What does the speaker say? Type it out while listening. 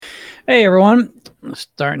Hey everyone,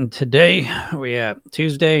 starting today. We have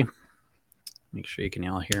Tuesday. Make sure you can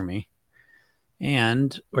all hear me.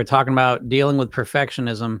 And we're talking about dealing with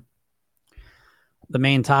perfectionism. The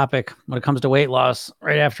main topic when it comes to weight loss,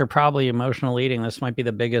 right after probably emotional eating, this might be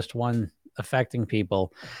the biggest one affecting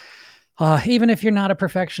people. Even if you're not a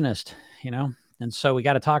perfectionist, you know. And so we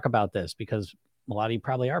got to talk about this because a lot of you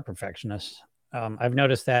probably are perfectionists. I've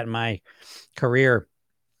noticed that in my career.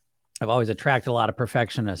 I've always attracted a lot of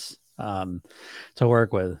perfectionists to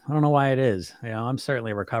work with. I don't know why it is. I'm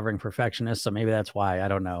certainly a recovering perfectionist, so maybe that's why. I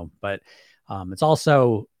don't know, but it's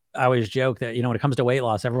also I always joke that when it comes to weight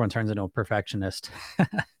loss, everyone turns into a perfectionist,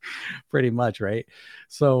 pretty much, right?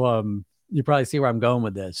 So you probably see where I'm going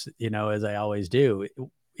with this. As I always do.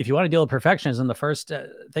 If you want to deal with perfectionism, the first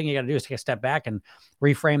thing you got to do is take a step back and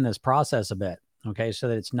reframe this process a bit, okay, so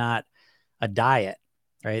that it's not a diet,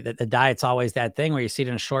 right? That the diet's always that thing where you see it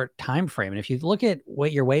in a short time frame. And if you look at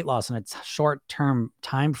your weight loss in its short term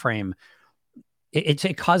time frame,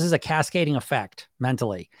 it causes a cascading effect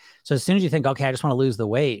mentally. So as soon as you think, okay, I just want to lose the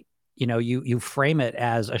weight, you frame it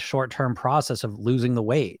as a short term process of losing the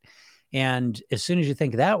weight. And as soon as you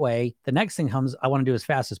think that way, the next thing comes, I want to do as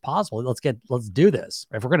fast as possible. Let's do this.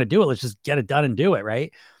 If we're going to do it, let's just get it done and do it.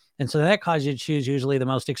 Right. And so that causes you to choose usually the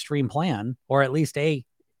most extreme plan, or at least a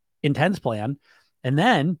intense plan, and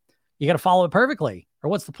then you got to follow it perfectly, or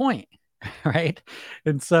what's the point? Right.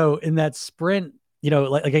 And so in that sprint,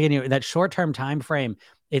 like again, in that short-term time frame,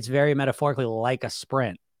 it's very metaphorically like a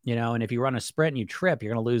sprint, and if you run a sprint and you trip,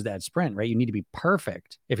 you're going to lose that sprint, right? You need to be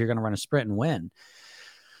perfect if you're going to run a sprint and win.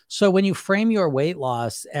 So when you frame your weight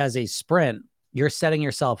loss as a sprint, you're setting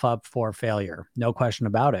yourself up for failure, no question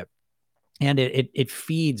about it. And it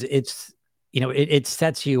feeds, it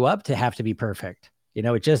sets you up to have to be perfect.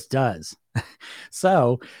 It just does.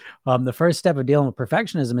 So the first step of dealing with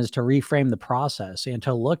perfectionism is to reframe the process and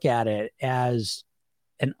to look at it as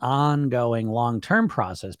an ongoing long-term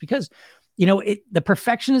process, because the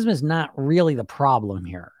perfectionism is not really the problem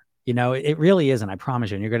here. It really isn't, I promise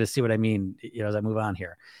you, and you're going to see what I mean as I move on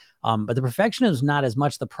here. But the perfectionism is not as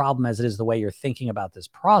much the problem as it is the way you're thinking about this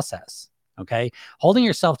process. Okay, holding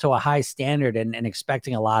yourself to a high standard and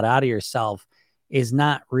expecting a lot out of yourself is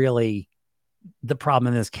not really the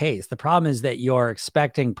problem in this case. The problem is that you're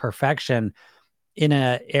expecting perfection in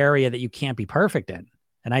an area that you can't be perfect in.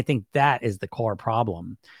 And I think that is the core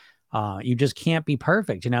problem. You just can't be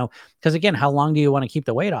perfect, because again, how long do you want to keep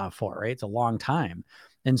the weight off for, right? It's a long time.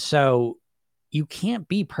 And so you can't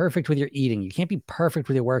be perfect with your eating. You can't be perfect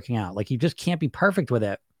with your working out. Like, you just can't be perfect with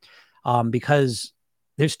it because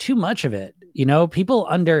there's too much of it.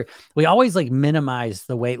 We always like minimize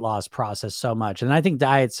the weight loss process so much. And I think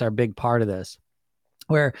diets are a big part of this,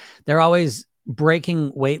 where they're always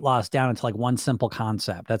breaking weight loss down into like one simple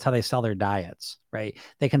concept. That's how they sell their diets, right?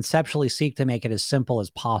 They conceptually seek to make it as simple as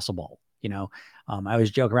possible. I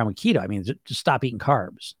always joke around with keto. I mean, just stop eating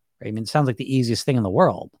carbs, right? I mean, it sounds like the easiest thing in the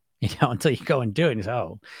world, until you go and do it. And you say,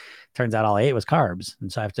 oh, turns out all I ate was carbs.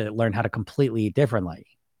 And so I have to learn how to completely eat differently.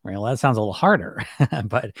 Right? Well, that sounds a little harder,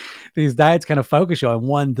 but these diets kind of focus you on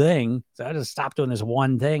one thing. So I just stop doing this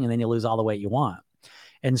one thing and then you lose all the weight you want.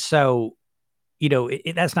 And so,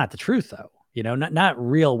 that's not the truth though, not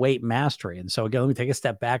real weight mastery. And so again, let me take a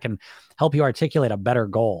step back and help you articulate a better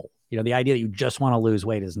goal. The idea that you just want to lose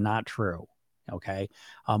weight is not true. Okay.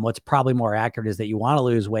 What's probably more accurate is that you want to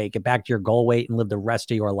lose weight, get back to your goal weight, and live the rest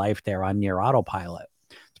of your life there on near autopilot.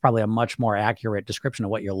 It's probably a much more accurate description of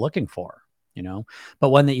what you're looking for, but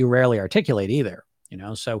one that you rarely articulate either,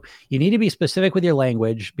 so you need to be specific with your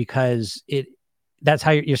language, because that's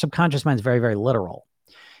how your subconscious mind is very, very literal.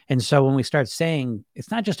 And so when we start saying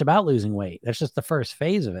it's not just about losing weight, that's just the first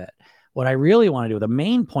phase of it. What I really want to do, the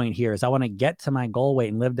main point here, is I want to get to my goal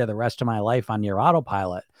weight and live there the rest of my life on near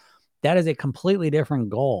autopilot. That is a completely different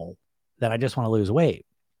goal than I just want to lose weight.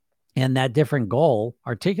 And that different goal,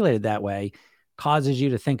 articulated that way, causes you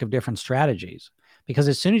to think of different strategies. Because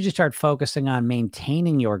as soon as you start focusing on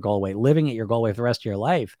maintaining your goal weight, living at your goal weight for the rest of your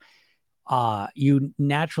life, you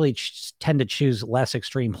naturally tend to choose less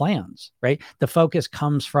extreme plans, right? The focus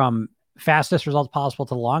comes from fastest results possible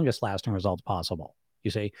to the longest lasting results possible,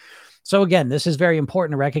 you see? So again, this is very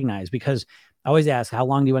important to recognize, because I always ask, how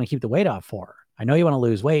long do you want to keep the weight off for? I know you want to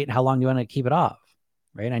lose weight. How long do you want to keep it off?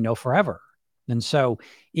 Right? I know forever. And so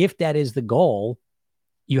if that is the goal,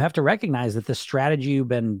 you have to recognize that the strategy you've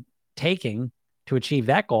been taking to achieve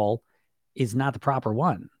that goal is not the proper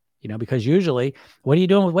one. Because usually, what are you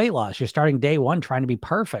doing with weight loss? You're starting day one trying to be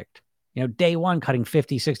perfect. Day one, cutting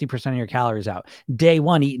 50, 60% of your calories out. Day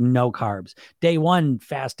one, eating no carbs. Day one,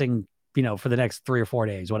 fasting, for the next 3 or 4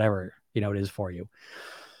 days, whatever, it is for you.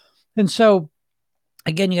 And so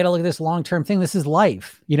again, you got to look at this long-term thing. This is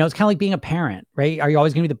life. You know, it's kind of like being a parent, right? Are you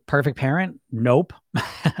always going to be the perfect parent? Nope.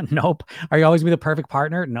 Nope. Are you always going to be the perfect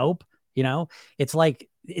partner? Nope. You know, it's like,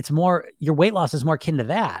 it's more, your weight loss is more akin to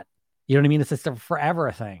that. You know what I mean? It's just a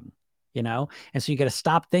forever thing, you know? And so you got to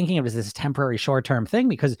stop thinking of it as this temporary short-term thing,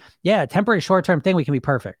 because yeah, temporary short-term thing, we can be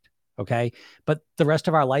perfect. Okay. But the rest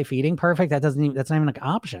of our life eating perfect, that doesn't even, that's not even an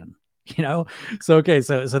option, you know? So, okay.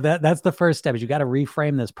 So that's the first step, is you got to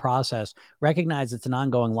reframe this process, recognize it's an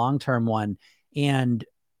ongoing long-term one, and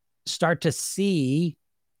start to see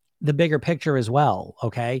the bigger picture as well.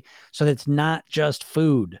 Okay. So that's not just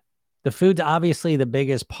food. The food's obviously the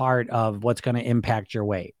biggest part of what's going to impact your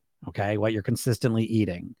weight. Okay. What you're consistently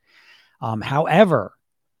eating. However,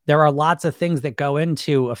 there are lots of things that go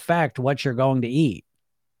into affect what you're going to eat.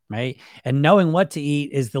 Right. And knowing what to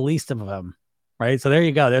eat is the least of them. Right. So there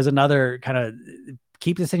you go. There's another kind of,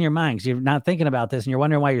 keep this in your mind, because you're not thinking about this and you're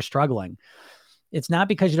wondering why you're struggling. It's not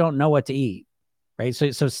because you don't know what to eat. Right.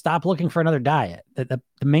 So stop looking for another diet. The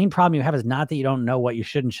main problem you have is not that you don't know what you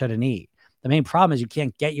should and shouldn't eat. The main problem is you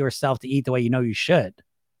can't get yourself to eat the way you know you should.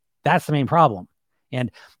 That's the main problem.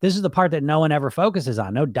 And this is the part that no one ever focuses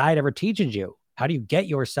on. No diet ever teaches you. How do you get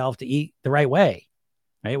yourself to eat the right way?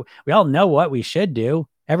 Right. We all know what we should do.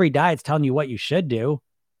 Every diet's telling you what you should do.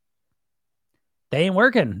 They ain't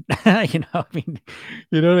working. You know, I mean,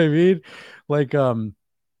 you know what I mean? Like,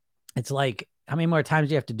 it's like, how many more times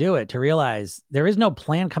do you have to do it to realize there is no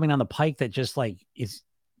plan coming down the pike that just like is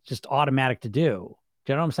just automatic to do?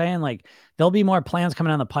 Do you know what I'm saying? Like, there'll be more plans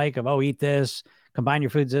coming down the pike of, oh, eat this, combine your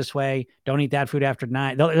foods this way, don't eat that food after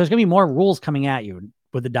 9. There's going to be more rules coming at you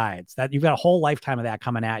with the diets, that you've got a whole lifetime of that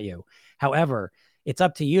coming at you. However, it's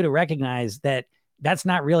up to you to recognize that that's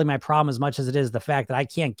not really my problem as much as it is the fact that I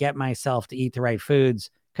can't get myself to eat the right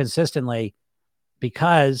foods consistently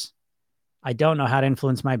because I don't know how to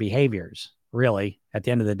influence my behaviors, really, at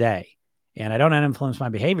the end of the day. And I don't know how to influence my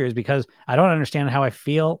behaviors because I don't understand how I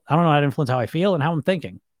feel. I don't know how to influence how I feel and how I'm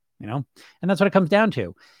thinking, you know? And that's what it comes down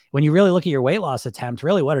to. When you really look at your weight loss attempt,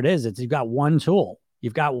 really what it is, it's you've got one tool.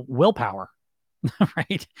 You've got willpower,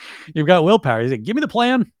 right? You've got willpower. You say, give me the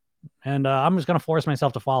plan, and I'm just going to force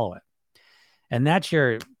myself to follow it. And that's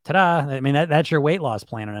your ta-da. I mean, that's your weight loss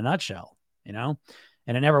plan in a nutshell, you know?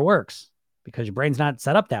 And it never works because your brain's not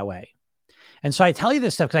set up that way. And so I tell you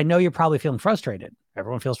this stuff because I know you're probably feeling frustrated.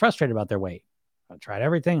 Everyone feels frustrated about their weight. I've tried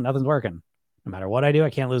everything. Nothing's working. No matter what I do, I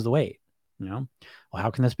can't lose the weight. You know, well,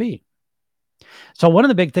 how can this be? So one of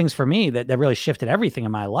the big things for me that really shifted everything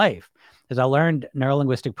in my life is I learned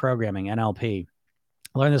neurolinguistic programming, NLP.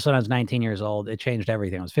 I learned this when I was 19 years old. It changed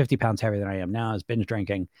everything. I was 50 pounds heavier than I am now. I was binge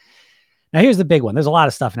drinking. Now, here's the big one. There's a lot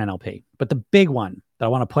of stuff in NLP, but the big one that I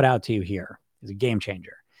want to put out to you here is a game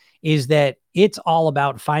changer, is that it's all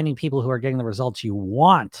about finding people who are getting the results you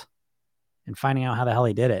want and finding out how the hell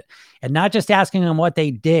they did it. And not just asking them what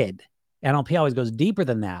they did. NLP always goes deeper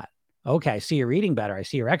than that. Okay, I see you're eating better. I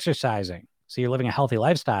see you're exercising. So you're living a healthy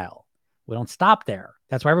lifestyle. We don't stop there.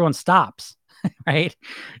 That's where everyone stops, right?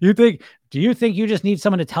 Do you think you just need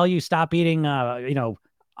someone to tell you stop eating,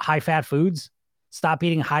 high fat foods? Stop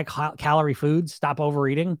eating high calorie foods, stop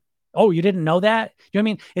overeating. Oh, you didn't know that? You know what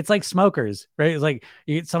I mean? It's like smokers, right? It's like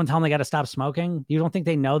someone telling them they got to stop smoking. You don't think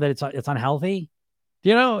they know that it's unhealthy?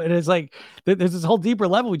 You know, it is like there's this whole deeper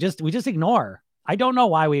level we just ignore. I don't know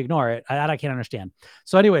why we ignore it. I can't understand.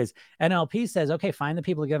 So anyways, NLP says, okay, find the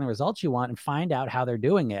people who get the results you want and find out how they're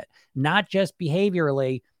doing it, not just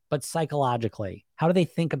behaviorally, but psychologically. How do they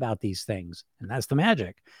think about these things? And that's the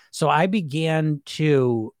magic. So I began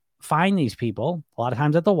to find these people a lot of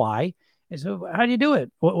times at the Y. And so how do you do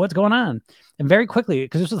it? What's going on? And very quickly,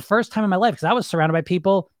 because this was the first time in my life, because I was surrounded by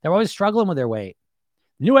people that were always struggling with their weight,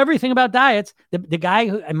 knew everything about diets. The guy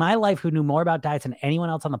who in my life who knew more about diets than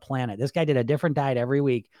anyone else on the planet, this guy did a different diet every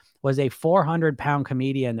week, was a 400-pound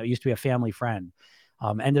comedian that used to be a family friend.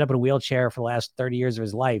 Ended up in a wheelchair for the last 30 years of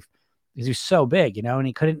his life because he was so big, you know,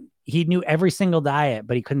 and he knew every single diet,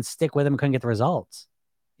 but he couldn't stick with them, couldn't get the results,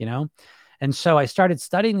 you know? And so I started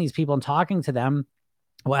studying these people and talking to them.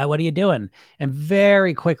 Well, what are you doing? And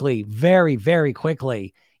very quickly, very, very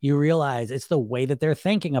quickly, you realize it's the way that they're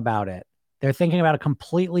thinking about it. They're thinking about it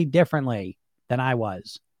completely differently than I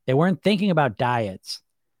was. They weren't thinking about diets.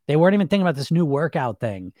 They weren't even thinking about this new workout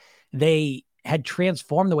thing. They had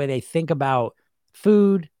transformed the way they think about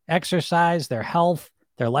food, exercise, their health,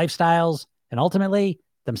 their lifestyles, and ultimately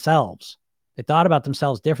themselves. They thought about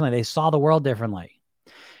themselves differently. They saw the world differently.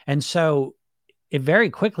 And so it very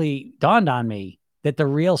quickly dawned on me that the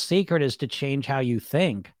real secret is to change how you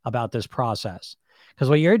think about this process. Because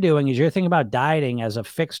what you're doing is you're thinking about dieting as a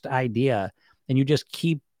fixed idea, and you just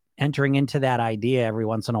keep entering into that idea every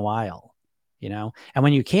once in a while. you know? And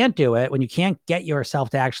when you can't do it, when you can't get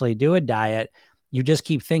yourself to actually do a diet, you just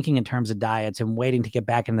keep thinking in terms of diets and waiting to get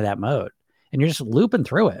back into that mode. And you're just looping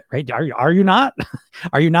through it, right? Are you not?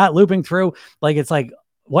 Are you not looping through? Like, it's like,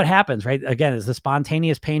 what happens, right? Again, is the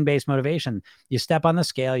spontaneous pain-based motivation. You step on the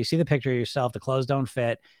scale, you see the picture of yourself, the clothes don't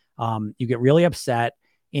fit. You get really upset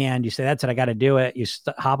and you say, that's it, I got to do it. You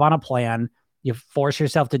hop on a plan, you force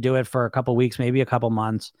yourself to do it for a couple weeks, maybe a couple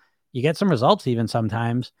months. You get some results even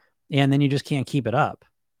sometimes, and then you just can't keep it up.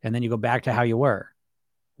 And then you go back to how you were.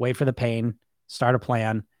 Wait for the pain, start a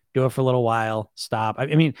plan, do it for a little while, stop. I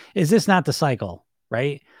mean, is this not the cycle,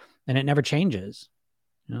 right? And it never changes.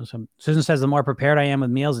 You know, so Susan says, the more prepared I am with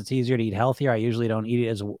meals, it's easier to eat healthier. I usually don't eat it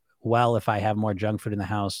as well if I have more junk food in the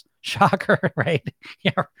house. Shocker, right?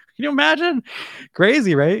 Yeah. Can you imagine?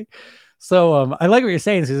 Crazy, right? So I like what you're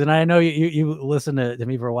saying, Susan. I know you listened to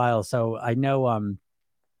me for a while, so I know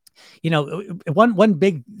one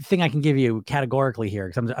big thing I can give you categorically here,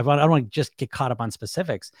 because I don't want to just get caught up on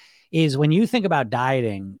specifics, is when you think about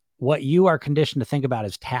dieting, what you are conditioned to think about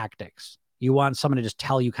is tactics. You want someone to just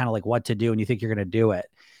tell you kind of like what to do, and you think you're going to do it.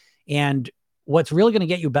 And what's really going to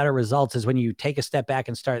get you better results is when you take a step back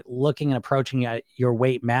and start looking and approaching your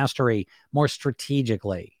weight mastery more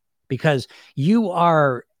strategically, because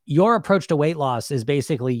your approach to weight loss is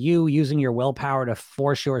basically you using your willpower to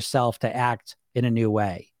force yourself to act in a new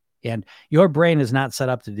way. And your brain is not set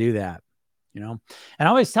up to do that, you know? And I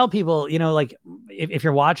always tell people, you know, like if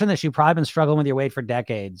you're watching this, you've probably been struggling with your weight for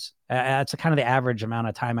decades. That's kind of the average amount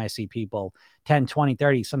of time I see people, 10, 20,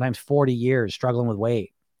 30, sometimes 40 years struggling with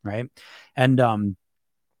weight. Right. And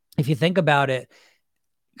if you think about it,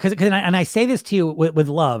 because I say this to you with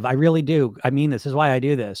love, I really do. I mean, this is why I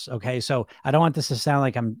do this. Okay. So I don't want this to sound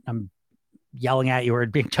like I'm yelling at you or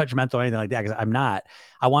being judgmental or anything like that, because I'm not.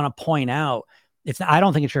 I want to point out I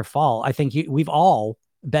don't think it's your fault. I think we've all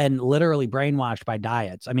been literally brainwashed by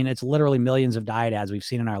diets. I mean, it's literally millions of diet ads we've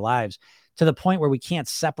seen in our lives, to the point where we can't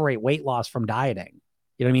separate weight loss from dieting.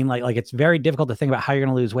 You know what I mean? Like it's very difficult to think about how you're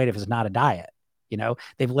going to lose weight if it's not a diet. You know,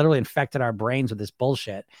 they've literally infected our brains with this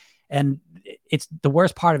bullshit. And it's the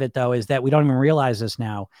worst part of it, though, is that we don't even realize this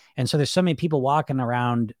now. And so there's so many people walking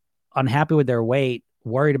around unhappy with their weight,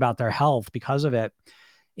 worried about their health because of it.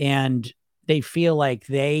 And they feel like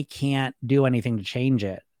they can't do anything to change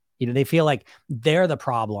it. You know, they feel like they're the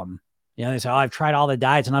problem. You know, they say, oh, I've tried all the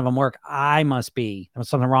diets and none of them work. There's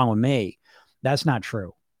something wrong with me. That's not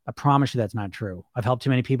true. I promise you that's not true. I've helped too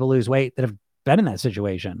many people lose weight that have been in that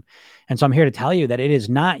situation. And so I'm here to tell you that it is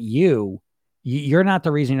not you. You're not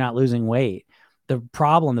the reason you're not losing weight. The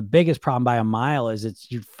biggest problem by a mile, is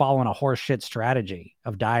you're following a horse shit strategy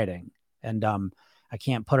of dieting. And I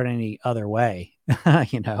can't put it any other way,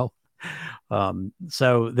 you know?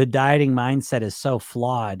 So the dieting mindset is so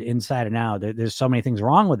flawed inside and out. There's so many things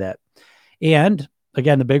wrong with it. And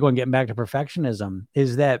again, the big one, getting back to perfectionism,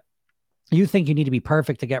 is that you think you need to be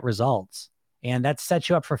perfect to get results. And that sets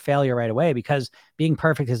you up for failure right away, because being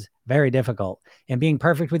perfect is very difficult. And being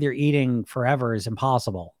perfect with your eating forever is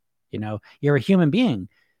impossible. You know, you're a human being.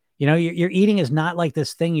 You know, your eating is not like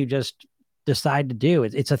this thing you just decide to do.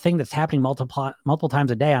 It's a thing that's happening multiple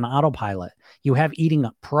times a day on autopilot. You have eating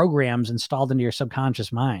programs installed into your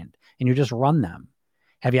subconscious mind, and you just run them.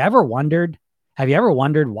 Have you ever wondered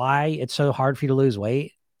why it's so hard for you to lose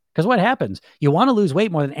weight? Because what happens? You want to lose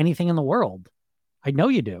weight more than anything in the world. I know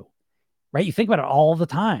you do. Right? You think about it all the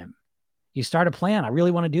time. You start a plan. I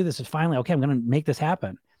really want to do this. It's finally, okay, I'm going to make this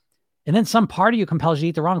happen. And then some part of you compels you to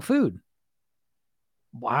eat the wrong food.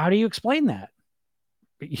 How do you explain that?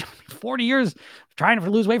 40 years trying to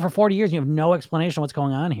lose weight for 40 years. And you have no explanation of what's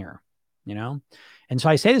going on here, you know? And so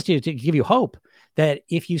I say this to you to give you hope that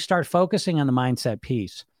if you start focusing on the mindset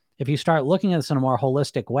piece, if you start looking at this in a more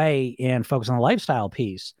holistic way and focus on the lifestyle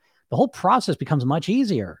piece, the whole process becomes much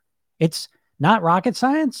easier. It's not rocket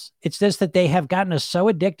science. It's just that they have gotten us so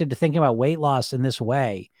addicted to thinking about weight loss in this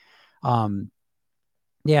way.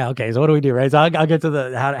 Yeah. Okay. So what do we do? Right. So I'll get to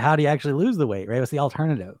the, how do you actually lose the weight? Right. What's the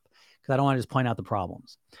alternative? Because I don't want to just point out the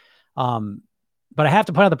problems. But I have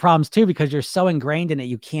to point out the problems too, because you're so ingrained in it,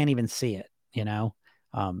 you can't even see it, you know?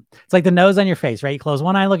 It's like the nose on your face, right? You close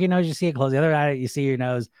one eye, look at your nose, you see it. Close the other eye, you see your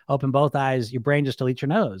nose. Open both eyes, your brain just deletes your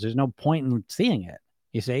nose. There's no point in seeing it,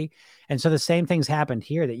 you see? And so the same thing's happened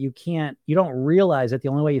here, that you don't realize that the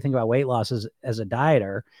only way you think about weight loss is as a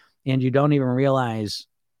dieter, and you don't even realize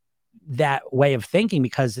that way of thinking,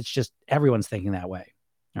 because it's just everyone's thinking that way.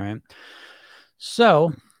 All right.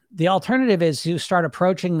 So the alternative is to start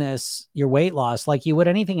approaching your weight loss like you would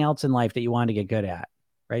anything else in life that you wanted to get good at.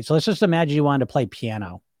 Right. So let's just imagine you wanted to play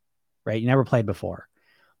piano, right? You never played before.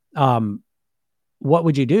 What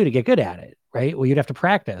would you do to get good at it? Right. Well, you'd have to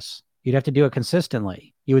practice. You'd have to do it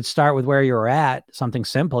consistently. You would start with where you were at, something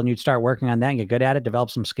simple, and you'd start working on that and get good at it, develop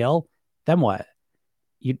some skill. Then what?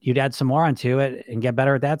 You'd add some more onto it and get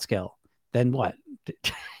better at that skill. Then what?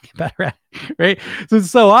 Get better at it, right? So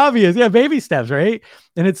it's so obvious. Yeah, baby steps, right?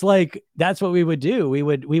 And it's like that's what we would do. We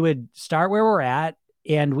would start where we're at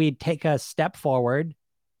and we'd take a step forward.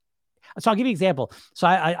 So I'll give you an example. So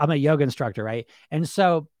I'm a yoga instructor, right? And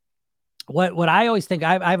so what I always think,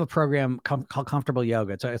 I have a program called Comfortable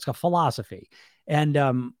Yoga. It's a philosophy.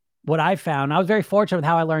 And what I found, I was very fortunate with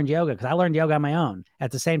how I learned yoga, because I learned yoga on my own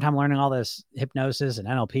at the same time learning all this hypnosis and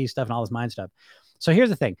NLP stuff and all this mind stuff. So here's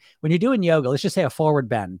the thing. When you're doing yoga, let's just say a forward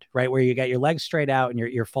bend, right? Where you got your legs straight out and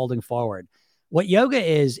you're folding forward. What yoga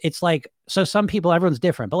is, it's like, so some people, everyone's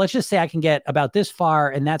different, but let's just say I can get about this far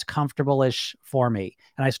and that's comfortable-ish for me.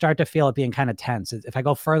 And I start to feel it being kind of tense. If I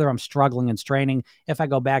go further, I'm struggling and straining. If I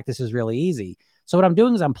go back, this is really easy. So what I'm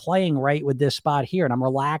doing is I'm playing right with this spot here and I'm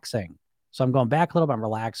relaxing. So I'm going back a little bit, I'm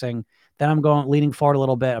relaxing. Then I'm leaning forward a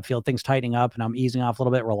little bit. I feel things tightening up and I'm easing off a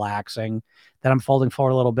little bit, relaxing. Then I'm folding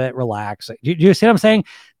forward a little bit, relaxing. Do you see what I'm saying?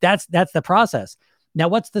 That's the process. Now,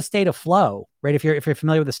 what's the state of flow, right? If you're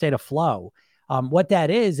familiar with the state of flow, what that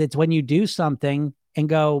is, it's when you do something and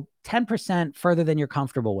go 10% further than you're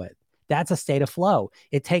comfortable with. That's a state of flow.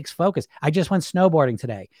 It takes focus. I just went snowboarding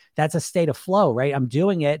today. That's a state of flow, right? I'm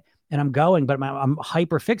doing it and I'm going, but I'm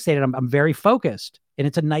hyper fixated. I'm very focused and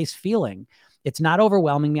it's a nice feeling. It's not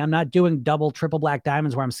overwhelming me. I'm not doing double, triple black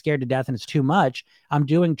diamonds where I'm scared to death and it's too much. I'm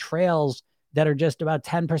doing trails that are just about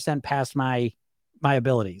 10% past my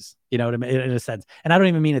abilities, you know what I mean, in a sense. And I don't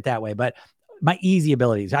even mean it that way, but my easy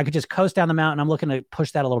abilities. I could just coast down the mountain. I'm looking to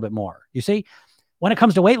push that a little bit more. You see, when it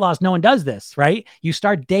comes to weight loss, no one does this, right? You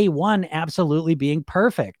start day one absolutely being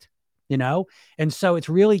perfect, you know? And so it's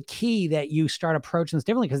really key that you start approaching this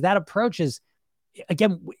differently, because that approach is,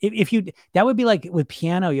 again, if you, that would be like with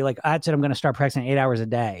piano, you're like, I said, I'm going to start practicing 8 hours a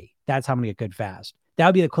day. That's how I'm going to get good fast. That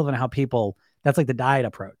would be the equivalent of how people, that's like the diet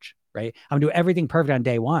approach, right? I'm going to do everything perfect on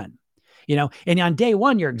day one. You know, and on day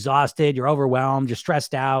one, you're exhausted, you're overwhelmed, you're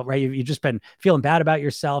stressed out, right? You've just been feeling bad about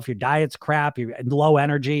yourself. Your diet's crap, you're low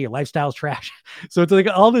energy, your lifestyle's trash. So it's like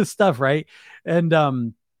all this stuff, right? And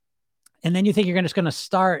then you think you're just going to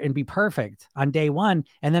start and be perfect on day one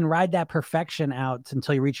and then ride that perfection out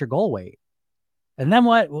until you reach your goal weight. And then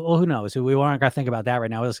what? Well, who knows? We aren't going to think about that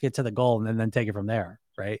right now. Let's get to the goal and then take it from there,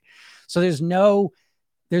 right? So there's no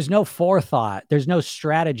forethought. There's no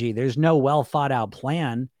strategy. There's no well thought out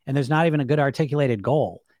plan. And there's not even a good articulated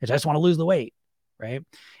goal. It's just want to lose the weight. Right.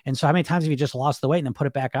 And so how many times have you just lost the weight and then put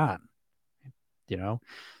it back on? You know?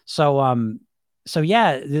 So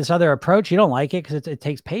yeah, this other approach, you don't like it because it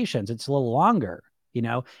takes patience. It's a little longer, you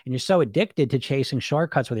know, and you're so addicted to chasing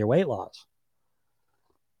shortcuts with your weight loss.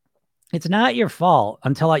 It's not your fault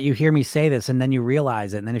until you hear me say this and then you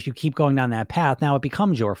realize it. And then if you keep going down that path, now it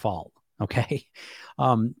becomes your fault. Okay.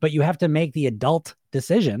 But you have to make the adult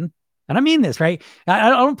decision. And I mean this, right? I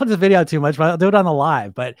don't put this video out too much, but I'll do it on the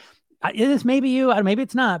live. But this may be you, maybe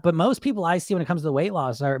it's not. But most people I see when it comes to the weight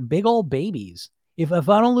loss are big old babies. If I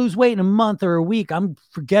don't lose weight in a month or a week,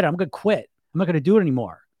 forget it. I'm going to quit. I'm not going to do it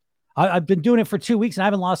anymore. I've been doing it for 2 weeks and I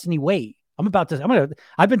haven't lost any weight. I've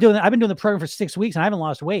been doing the program for 6 weeks and I haven't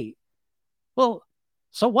lost weight. Well,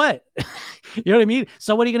 so what? You know what I mean?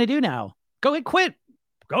 So what are you going to do now? Go and quit.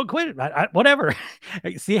 Go quit it. Whatever.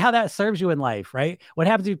 See how that serves you in life, right? What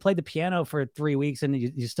happens if you played the piano for 3 weeks and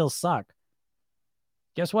you still suck?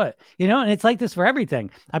 Guess what? You know, and it's like this for everything.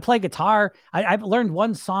 I play guitar. I've learned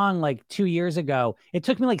one song like 2 years ago. It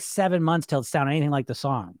took me like 7 months till it sounded anything like the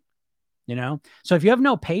song, you know? So if you have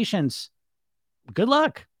no patience, good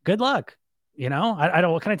luck. Good luck. You know, I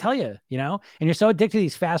don't, what can I tell you? You know, and you're so addicted to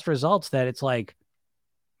these fast results that it's like,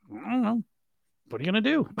 I don't know. What are you going to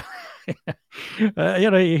do?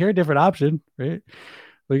 You know, you hear a different option, right?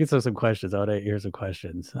 We can throw some questions out. Here's some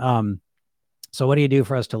questions. So what do you do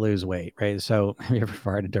for us to lose weight, right? So have you ever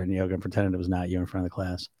farted during yoga and pretended it was not you in front of the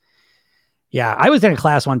class? Yeah, I was in a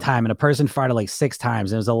class one time and a person farted like 6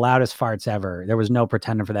 times. And it was the loudest farts ever. There was no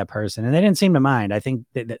pretending for that person. And they didn't seem to mind. I think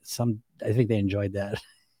I think they enjoyed that.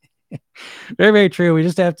 Very, very true. We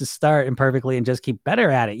just have to start imperfectly and just keep better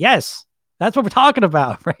at it. Yes. That's what we're talking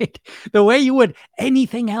about, right? The way you would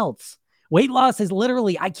anything else. Weight loss is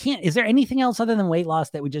literally, is there anything else other than weight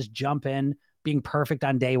loss that we just jump in being perfect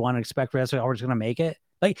on day one and expect we're just going to make it?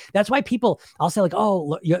 Like, that's why I'll say like,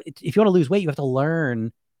 oh, if you want to lose weight, you have to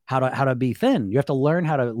learn how to be thin. You have to learn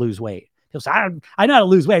how to lose weight. People say, I know how to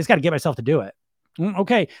lose weight. I just got to get myself to do it.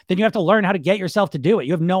 Okay. Then you have to learn how to get yourself to do it.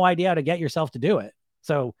 You have no idea how to get yourself to do it.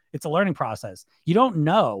 So it's a learning process. You don't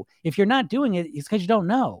know. If you're not doing it, it's because you don't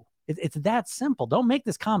know. It's that simple. Don't make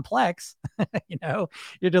this complex. You know,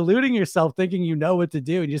 you're deluding yourself thinking you know what to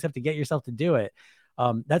do and you just have to get yourself to do it.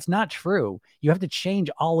 That's not true. You have to change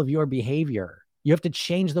all of your behavior. You have to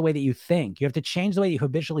change the way that you think. You have to change the way you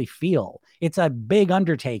habitually feel. It's a big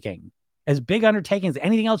undertaking, as big undertaking as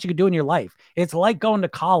anything else you could do in your life. It's like going to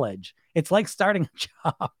college. It's like starting a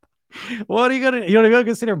job. What are you gonna? You're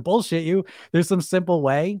gonna sit there and bullshit you? There's some simple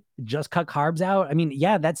way. Just cut carbs out. I mean,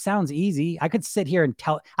 yeah, that sounds easy. I could sit here and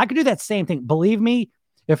I could do that same thing. Believe me,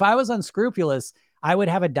 if I was unscrupulous, I would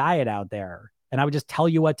have a diet out there and I would just tell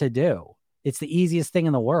you what to do. It's the easiest thing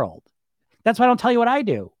in the world. That's why I don't tell you what I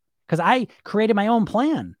do, because I created my own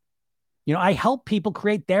plan. You know, I help people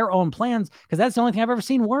create their own plans because that's the only thing I've ever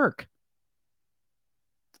seen work.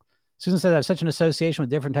 Susan says I have such an association with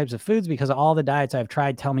different types of foods because of all the diets I've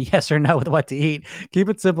tried tell me yes or no with what to eat. Keep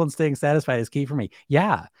it simple and staying satisfied is key for me.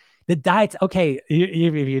 Yeah. The diets, okay,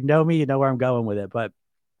 if you know me, you know where I'm going with it, but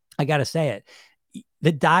I got to say it.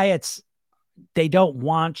 The diets, they don't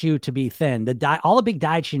want you to be thin. All the big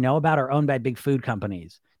diets you know about are owned by big food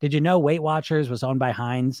companies. Did you know Weight Watchers was owned by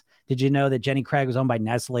Heinz? Did you know that Jenny Craig was owned by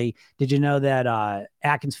Nestle? Did you know that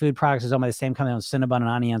Atkins Food Products is owned by the same company that owns Cinnabon and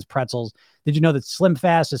Auntie Anne's pretzels? Did you know that Slim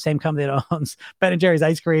Fast is the same company that owns Ben and Jerry's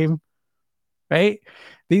ice cream? Right?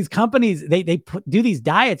 These companies, they do these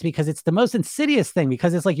diets because it's the most insidious thing,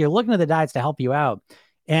 because it's like you're looking at the diets to help you out.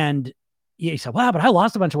 And you say, wow, but I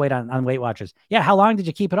lost a bunch of weight on Weight Watchers. Yeah, how long did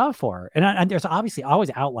you keep it off for? And there's obviously always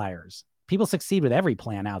outliers. People succeed with every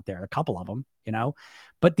plan out there, a couple of them, you know,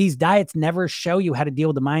 but these diets never show you how to deal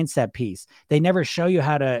with the mindset piece. They never show you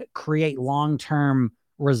how to create long-term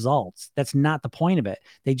results. That's not the point of it.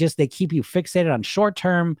 They keep you fixated on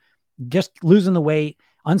short-term, just losing the weight,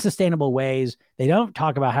 unsustainable ways. They don't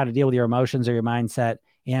talk about how to deal with your emotions or your mindset.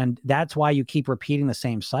 And that's why you keep repeating the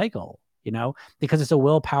same cycle, you know, because it's a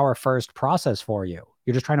willpower first process for you.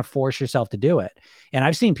 You're just trying to force yourself to do it. And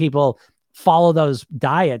I've seen people follow those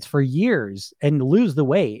diets for years and lose the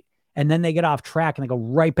weight, and then they get off track and they go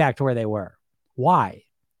right back to where they were. Why?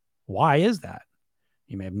 Why is that?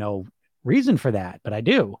 You may have no reason for that, but I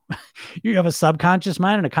do. You have a subconscious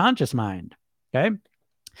mind and a conscious mind. Okay.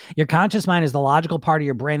 Your conscious mind is the logical part of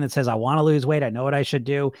your brain that says, I want to lose weight. I know what I should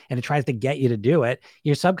do. And it tries to get you to do it.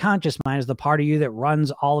 Your subconscious mind is the part of you that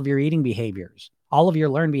runs all of your eating behaviors. All of your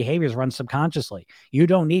learned behaviors run subconsciously. You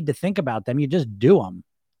don't need to think about them. You just do them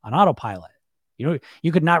on autopilot. You know,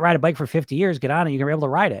 you could not ride a bike for 50 years, get on it, you're able to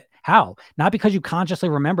ride it. How? Not because you consciously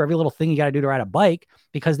remember every little thing you got to do to ride a bike,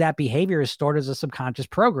 because that behavior is stored as a subconscious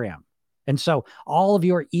program. And so all of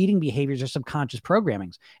your eating behaviors are subconscious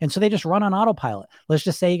programmings. And so they just run on autopilot. Let's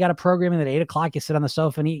just say you got a programming that at 8 o'clock, you sit on the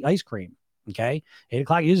sofa and eat ice cream. Okay. 8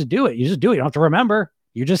 o'clock, you just do it. You just do it. You don't have to remember.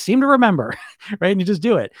 You just seem to remember, right? And you just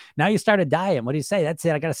do it. Now you start a diet. What do you say? That's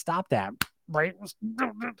it. I got to stop that. Right.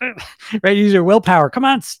 Right. Use your willpower. Come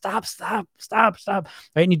on. Stop. Right.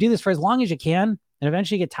 And you do this for as long as you can. And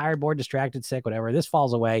eventually you get tired, bored, distracted, sick, whatever. This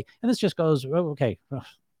falls away. And this just goes, oh, okay,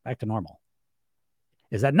 back to normal.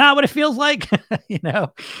 Is that not what it feels like? You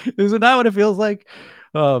know, is it not what it feels like?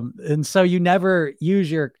 And so you never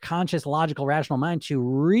use your conscious, logical, rational mind to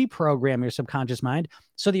reprogram your subconscious mind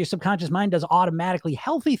so that your subconscious mind does automatically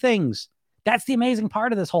healthy things. That's the amazing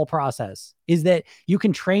part of this whole process, is that you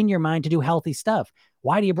can train your mind to do healthy stuff.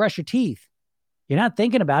 Why do you brush your teeth? You're not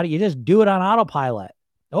thinking about it. You just do it on autopilot.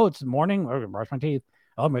 Oh, it's morning. I'm going to brush my teeth.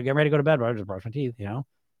 Oh, I'm getting ready to go to bed. I just brush my teeth, you know?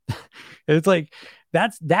 It's like,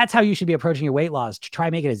 that's how you should be approaching your weight loss, to try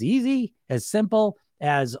to make it as easy, as simple,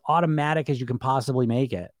 as automatic as you can possibly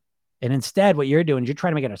make it. And instead, what you're doing is you're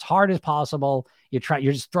trying to make it as hard as possible. You're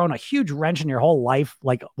just throwing a huge wrench in your whole life,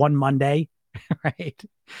 like one Monday, right?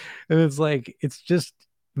 And it's like, it's just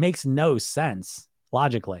makes no sense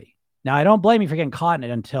logically. Now, I don't blame you for getting caught in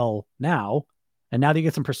it until now. And now that you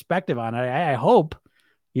get some perspective on it, I hope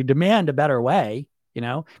you demand a better way, you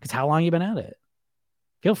know, because how long have you been at it?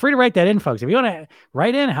 Feel free to write that in, folks. If you want to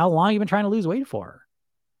write in how long you've been trying to lose weight for,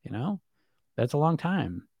 you know, that's a long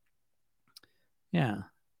time. Yeah.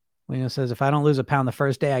 Lena says, if I don't lose a pound the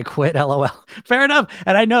first day, I quit. LOL. Fair enough.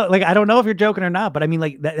 And I know, like, I don't know if you're joking or not, but I mean,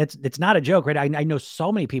 like, it's not a joke, right? I know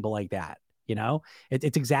so many people like that, you know,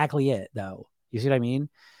 it's exactly it though. You see what I mean?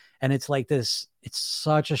 And it's like this, it's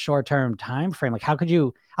such a short-term time frame. Like, how could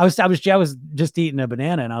you, I was just eating a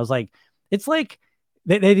banana and I was like, it's like,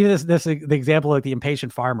 they do this the example of the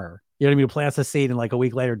impatient farmer. You know what I mean? Who plants a seed and like a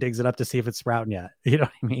week later digs it up to see if it's sprouting yet. You know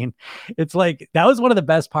what I mean? It's like, that was one of the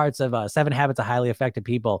best parts of 7 Habits of Highly Effective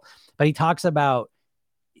People. But he talks about,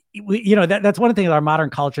 you know, that's one of the things, our modern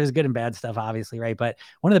culture is good and bad stuff, obviously, right? But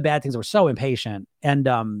one of the bad things, we're so impatient. And,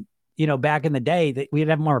 you know, back in the day, we'd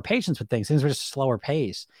have more patience with things. Things were just a slower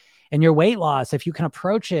pace. And your weight loss, if you can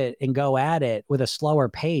approach it and go at it with a slower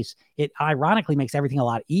pace, it ironically makes everything a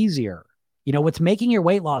lot easier. You know, what's making your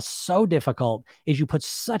weight loss so difficult is you put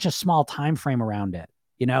such a small time frame around it.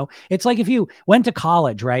 You know, it's like if you went to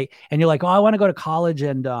college, right? And you're like, oh, I want to go to college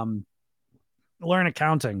and learn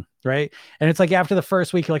accounting, right? And it's like after the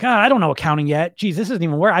first week, you're like, oh, I don't know accounting yet. Geez, this isn't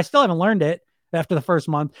even work. I still haven't learned it after the first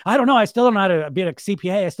month. I don't know. I still don't know how to be a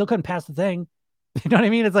CPA. I still couldn't pass the thing. You know what I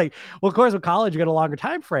mean? It's like, well, of course, with college, you get a longer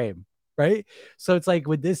time frame, right? So it's like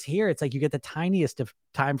with this here, it's like you get the tiniest of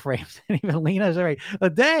time frames. And even Lena's right, a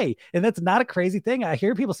day. And that's not a crazy thing. I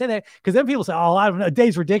hear people say that because then people say, oh, a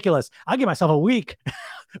day's ridiculous. I'll give myself a week.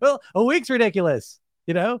 Well, a week's ridiculous.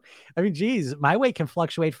 You know, I mean, geez, my weight can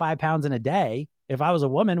fluctuate 5 pounds in a day. If I was a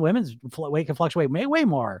woman, women's weight can fluctuate way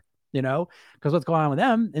more, you know, because what's going on with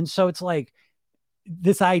them. And so it's like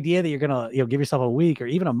this idea that you're going to, give yourself a week or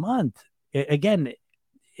even a month.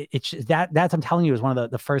 It's that's, I'm telling you, is one of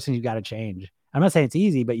the first things you got to change. I'm not saying it's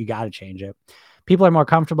easy, but you got to change it. People are more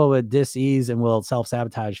comfortable with dis-ease and will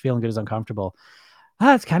self-sabotage. Feeling good is uncomfortable.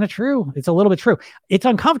 It's kind of true. It's a little bit true. It's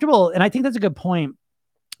uncomfortable. And I think that's a good point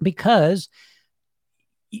because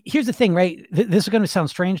here's the thing, right? This is going to sound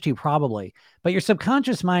strange to you probably, but your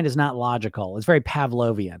subconscious mind is not logical. It's very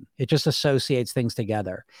Pavlovian. It just associates things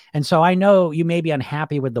together. And so I know you may be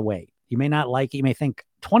unhappy with the weight. You may not like it. You may think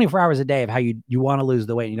 24 hours a day of how you want to lose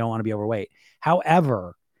the weight. And you don't want to be overweight.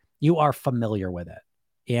 However, you are familiar with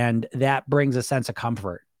it. And that brings a sense of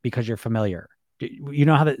comfort because you're familiar. You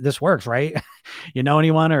know how this works, right? You know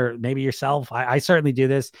anyone or maybe yourself. I certainly do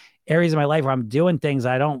this. Areas of my life where I'm doing things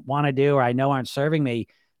I don't want to do or I know aren't serving me,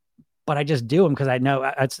 but I just do them because I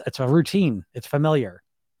know it's a routine. It's familiar,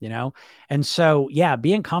 you know? And so, yeah,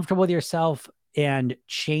 being comfortable with yourself and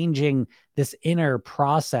changing this inner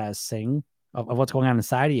processing of what's going on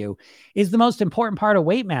inside of you is the most important part of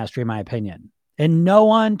weight mastery, in my opinion. And no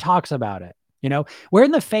one talks about it. You know, we're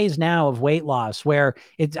in the phase now of weight loss where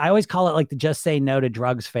I always call it like the just say no to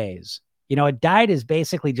drugs phase. You know, a diet is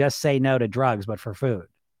basically just say no to drugs, but for food,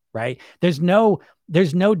 right? There's no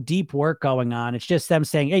deep work going on. It's just them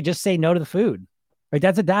saying, hey, just say no to the food, right?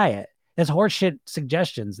 That's a diet. That's horseshit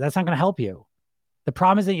suggestions. That's not going to help you. The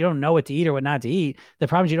problem is that you don't know what to eat or what not to eat. The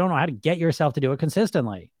problem is you don't know how to get yourself to do it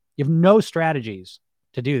consistently. You have no strategies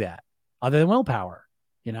to do that other than willpower,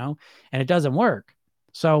 you know, and it doesn't work.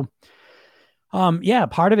 So, yeah,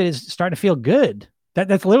 part of it is starting to feel good.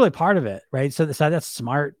 That's literally part of it, right? So that's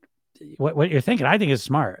smart. What you're thinking, I think is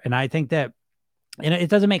smart. And I think that, and it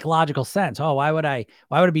doesn't make logical sense. Oh, why would I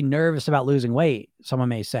be nervous about losing weight? Someone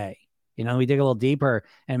may say, you know, we dig a little deeper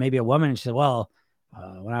and maybe a woman, she said, well,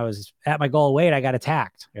 when I was at my goal weight, I got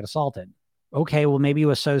attacked, I got assaulted. Okay, well, maybe you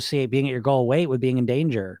associate being at your goal weight with being in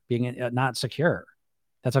danger, being not secure.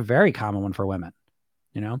 That's a very common one for women,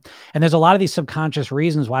 you know? And there's a lot of these subconscious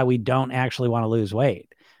reasons why we don't actually want to lose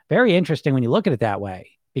weight. Very interesting when you look at it that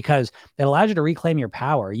way, because it allows you to reclaim your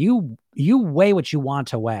power. You weigh what you want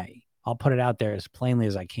to weigh. I'll put it out there as plainly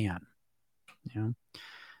as I can, you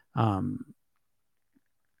know?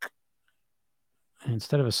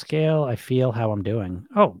 Instead of a scale, I feel how I'm doing.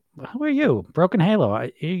 Oh, who are you? Broken Halo.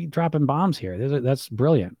 You dropping bombs here. That's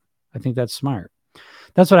brilliant. I think that's smart.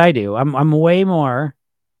 That's what I do. I'm way more.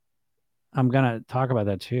 I'm going to talk about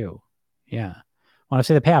that too. Yeah. Want to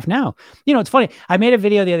say the path now. You know, it's funny. I made a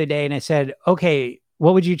video the other day and I said, okay,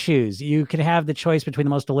 what would you choose? You could have the choice between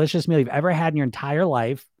the most delicious meal you've ever had in your entire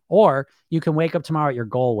life, or you can wake up tomorrow at your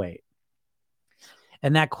goal weight.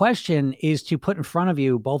 And that question is to put in front of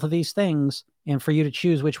you both of these things and for you to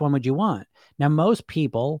choose which one would you want. Now, most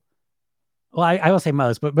people, well, I will say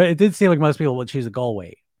most, but it did seem like most people would choose the goal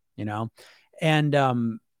weight, you know? And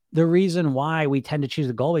the reason why we tend to choose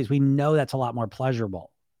the goal weight is we know that's a lot more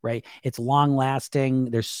pleasurable, right? It's long lasting.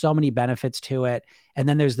 There's so many benefits to it. And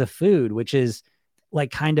then there's the food, which is like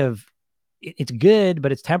kind of, it's good,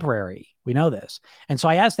 but it's temporary. We know this. And so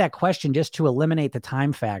I asked that question just to eliminate the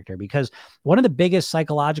time factor, because one of the biggest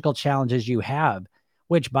psychological challenges you have,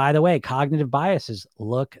 which, by the way, cognitive biases,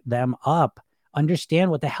 look them up,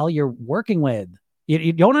 understand what the hell you're working with.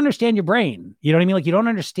 You don't understand your brain. You know what I mean? Like, you don't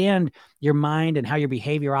understand your mind and how your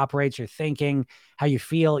behavior operates, your thinking, how you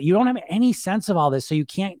feel. You don't have any sense of all this, so you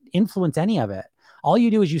can't influence any of it. All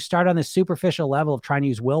you do is you start on this superficial level of trying to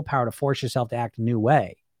use willpower to force yourself to act a new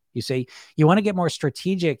way. You see, you want to get more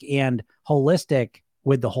strategic and holistic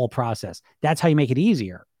with the whole process. That's how you make it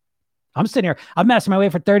easier. I'm sitting here, I've mastered my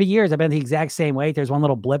weight for 30 years. I've been the exact same weight. There's one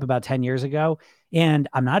little blip about 10 years ago, and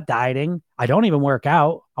I'm not dieting. I don't even work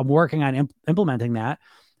out. I'm working on implementing that.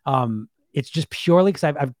 It's just purely because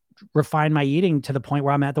I've refined my eating to the point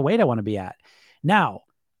where I'm at the weight I want to be at. Now,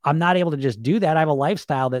 I'm not able to just do that. I have a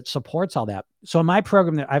lifestyle that supports all that. So in my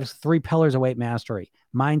program, I have 3 pillars of weight mastery: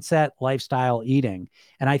 mindset, lifestyle, eating.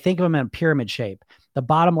 And I think of them in a pyramid shape. The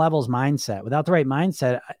bottom level is mindset. Without the right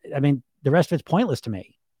mindset, I mean, the rest of it's pointless to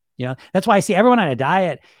me. That's why I see everyone on a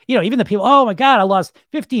diet, even the people, oh my God, I lost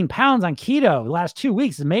 15 pounds on keto the last 2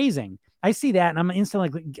 weeks. It's amazing. I see that and I'm instantly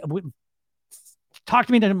like, talk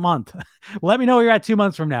to me in a month. Let me know where you're at 2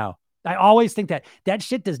 months from now. I always think that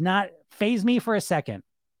shit does not phase me for a second.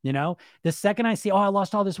 The second I see, oh, I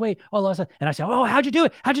lost all this weight. Oh, I lost it. And I say, oh, how'd you do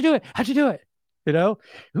it? How'd you do it? How'd you do it?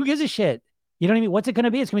 Who gives a shit? You know what I mean? What's it going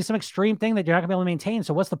to be? It's going to be some extreme thing that you're not going to be able to maintain.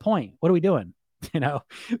 So what's the point? What are we doing?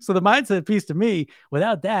 So the mindset piece to me,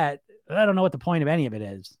 without that, I don't know what the point of any of it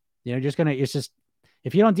is.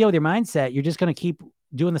 If you don't deal with your mindset, you're just going to keep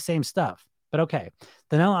doing the same stuff. But okay.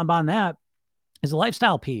 Then on that is the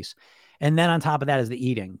lifestyle piece. And then on top of that is the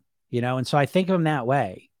eating, and so I think of them that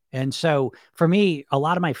way. And so for me, a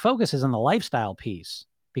lot of my focus is on the lifestyle piece,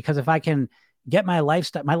 because if I can get your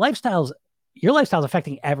lifestyle is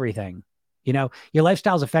affecting everything. Your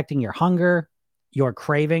lifestyle is affecting your hunger, your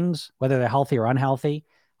cravings, whether they're healthy or unhealthy,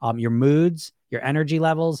 your moods, your energy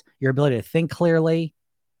levels, your ability to think clearly,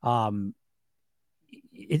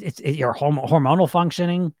 it's your hormonal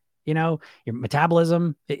functioning, your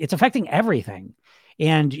metabolism. It's affecting everything.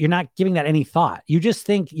 And you're not giving that any thought. You just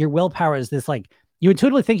think your willpower is this, you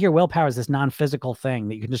intuitively think your willpower is this non-physical thing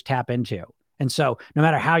that you can just tap into. And so no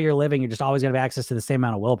matter how you're living, you're just always going to have access to the same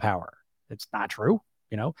amount of willpower. It's not true.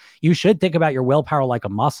 You should think about your willpower like a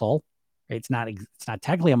muscle. It's not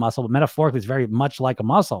technically a muscle, but metaphorically, it's very much like a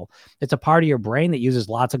muscle. It's a part of your brain that uses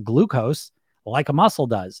lots of glucose like a muscle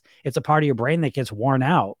does. It's a part of your brain that gets worn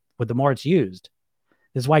out with the more it's used.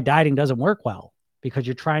 This is why dieting doesn't work well, because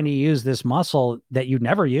you're trying to use this muscle that you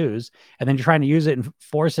never use, and then you're trying to use it and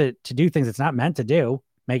force it to do things it's not meant to do,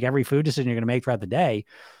 make every food decision you're going to make throughout the day,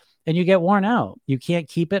 and you get worn out. You can't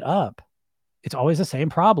keep it up. It's always the same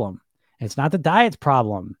problem. It's not the diet's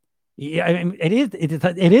problem. I mean, it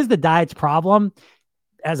is the diet's problem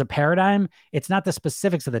as a paradigm. It's not the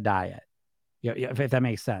specifics of the diet, if that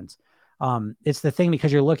makes sense. It's the thing,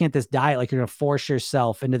 because you're looking at this diet like you're going to force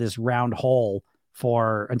yourself into this round hole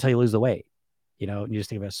until you lose the weight. And you just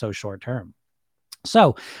think about it so short term.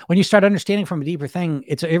 So when you start understanding from a deeper thing,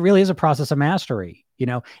 it really is a process of mastery.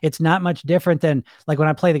 It's not much different than like when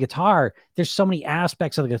I play the guitar. There's so many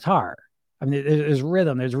aspects of the guitar. I mean, there's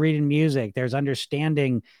rhythm, there's reading music, there's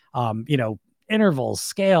understanding, intervals,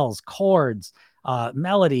 scales, chords,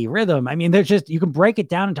 melody, rhythm. I mean, you can break it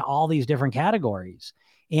down into all these different categories.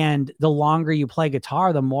 And the longer you play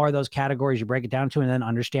guitar, the more of those categories you break it down to and then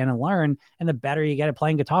understand and learn, and the better you get at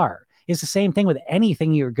playing guitar. It's the same thing with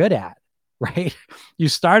anything you're good at, right? You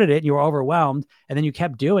started it, you were overwhelmed, and then you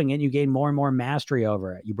kept doing it, and you gain more and more mastery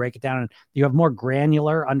over it. You break it down and you have more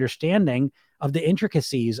granular understanding of the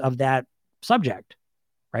intricacies of that subject,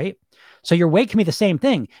 right? So your weight can be the same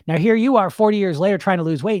thing. Now here you are 40 years later trying to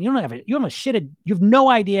lose weight. You have no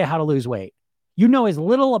idea how to lose weight. You know as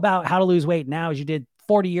little about how to lose weight now as you did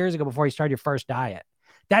 40 years ago before you started your first diet.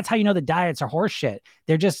 That's how you know the diets are horseshit.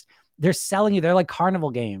 They're selling you. They're like carnival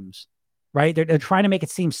games, right? They're trying to make it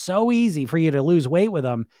seem so easy for you to lose weight with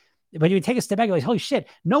them. But you take a step back and go, like, holy shit,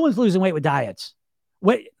 no one's losing weight with diets.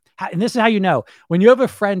 And this is how you know. When you have a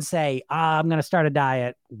friend say, I'm going to start a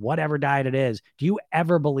diet, whatever diet it is, do you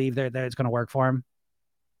ever believe that it's going to work for him?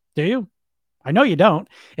 Do you? I know you don't.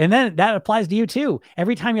 And then that applies to you too.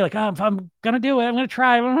 Every time you're like, oh, if I'm going to do it, I'm going to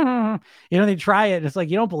try. They try it. And it's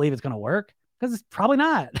like, you don't believe it's going to work, because it's probably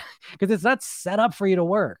not, because it's not set up for you to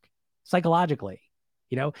work psychologically.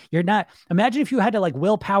 You're not. Imagine if you had to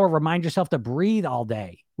willpower remind yourself to breathe all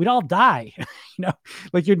day. We'd all die.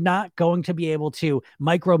 You're not going to be able to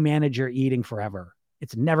micromanage your eating forever.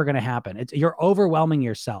 It's never going to happen. You're overwhelming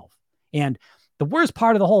yourself. And the worst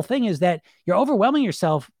part of the whole thing is that you're overwhelming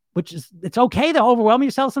yourself, it's okay to overwhelm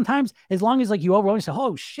yourself sometimes, as long as you overwhelm yourself.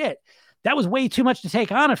 Oh shit, that was way too much to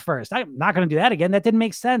take on at first. I'm not going to do that again. That didn't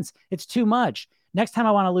make sense. It's too much. Next time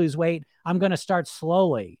I want to lose weight, I'm going to start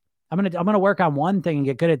slowly. I'm going to work on one thing and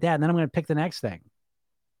get good at that. And then I'm going to pick the next thing.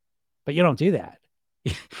 But you don't do that.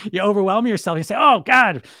 You overwhelm yourself. You say, oh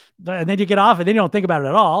God. And then you get off and then you don't think about it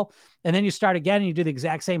at all. And then you start again and you do the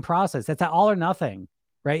exact same process. That's all or nothing,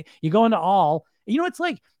 right? You go into all, it's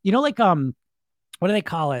like, what do they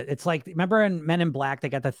call it? It's like, remember in Men in Black, they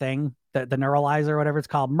got the thing, the neuralizer, whatever it's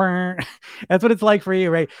called. That's what it's like for you,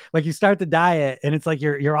 right? Like you start the diet and it's like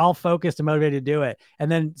you're all focused and motivated to do it.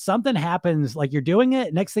 And then something happens, like you're doing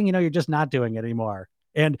it. Next thing you know, you're just not doing it anymore.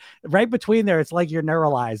 And right between there, it's like you're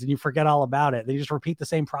neuralized and you forget all about it. Then you just repeat the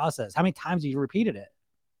same process. How many times have you repeated it?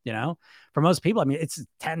 you know, for most people, I mean, it's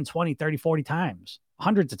 10, 20, 30, 40 times,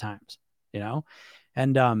 hundreds of times, you know,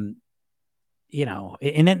 and, you know,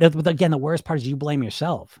 and then again, the worst part is you blame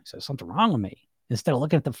yourself. So something wrong with me instead of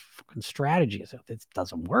looking at the fucking strategy. So this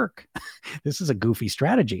doesn't work. This is a goofy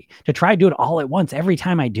strategy to try to do it all at once. Every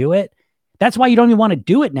time I do it, that's why you don't even want to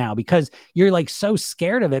do it now, because you're like so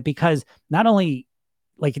scared of it, because not only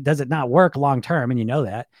like does it not work long term, and you know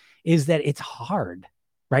that, is that it's hard,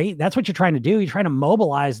 right? That's what you're trying to do. You're trying to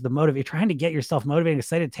mobilize the motive. You're trying to get yourself motivated,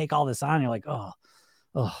 excited to take all this on. You're like, oh,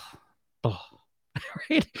 oh, oh.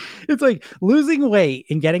 Right? It's like losing weight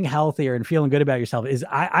and getting healthier and feeling good about yourself is,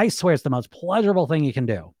 I swear, it's the most pleasurable thing you can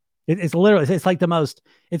do. It's literally, it's like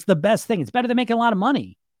it's the best thing. It's better than making a lot of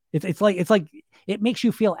money. It's like it makes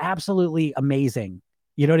you feel absolutely amazing.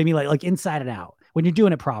 You know what I mean? Like inside and out when you're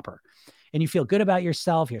doing it proper, and you feel good about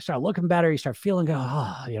yourself. You start looking better. You start feeling good.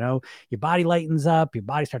 Oh, you know, your body lightens up. Your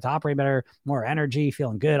body starts operating better, more energy,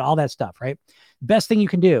 feeling good, all that stuff, right? Best thing you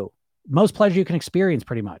can do, most pleasure you can experience,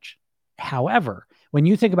 pretty much. However, when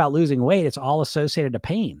you think about losing weight, it's all associated to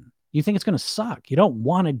pain. You think it's going to suck. You don't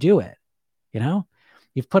want to do it. You know,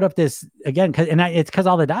 you've put up this again, it's because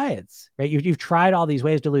all the diets, right? You've tried all these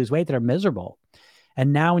ways to lose weight that are miserable.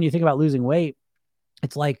 And now when you think about losing weight,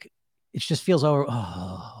 it's like, it just feels over.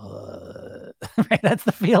 Oh, right. That's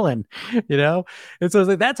the feeling, you know? And so it's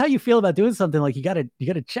like, that's how you feel about doing something. Like you got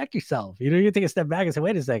to check yourself, you know, you take a step back and say,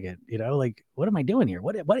 wait a second, you know, like, what am I doing here?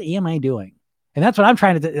 What am I doing? And that's what I'm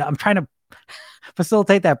trying to do. I'm trying to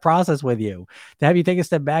facilitate that process with you, to have you take a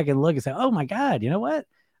step back and look and say, oh my God, you know what?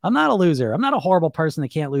 I'm not a loser. I'm not a horrible person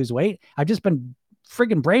that can't lose weight. I've just been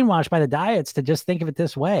friggin' brainwashed by the diets to just think of it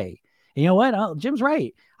this way. And you know what? Jim's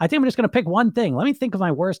right. I think I'm just going to pick one thing. Let me think of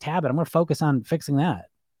my worst habit. I'm going to focus on fixing that.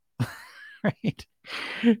 Right.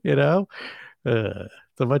 You know,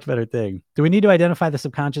 it's a much better thing. Do we need to identify the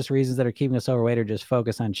subconscious reasons that are keeping us overweight, or just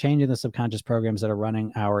focus on changing the subconscious programs that are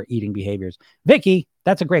running our eating behaviors? Vicky,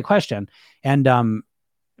 that's a great question. And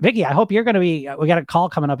Vicky, I hope you're going to be, we got a call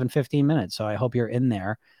coming up in 15 minutes. So I hope you're in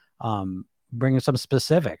there bringing some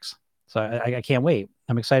specifics. So I can't wait.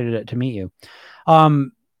 I'm excited to meet you.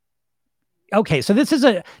 Okay. So this is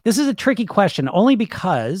a tricky question, only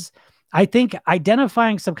because I think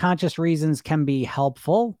identifying subconscious reasons can be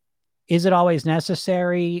helpful. Is it always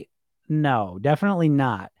necessary? No, definitely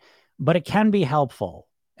not. But it can be helpful.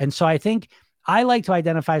 And so I think I like to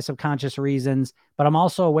identify subconscious reasons, but I'm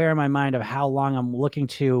also aware in my mind of how long I'm looking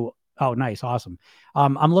to. Oh, nice. Awesome.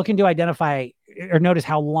 I'm looking to identify, or notice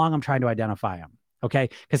how long I'm trying to identify them. Okay.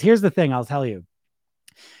 Because here's the thing I'll tell you.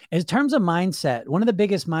 In terms of mindset, one of the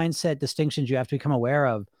biggest mindset distinctions you have to become aware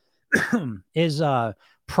of is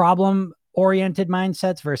problem-oriented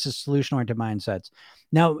mindsets versus solution-oriented mindsets.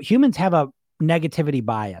 Now, humans have a negativity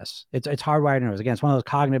bias. It's hardwired into us. Again, it's one of those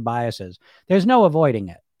cognitive biases. There's no avoiding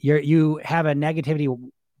it. You have a negativity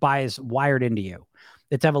bias wired into you.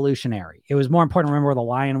 It's evolutionary. It was more important to remember where the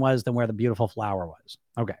lion was than where the beautiful flower was.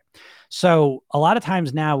 Okay. So a lot of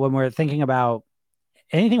times now when we're thinking about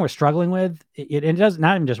anything we're struggling with, it does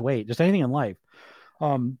not even just weight, just anything in life.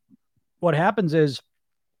 What happens is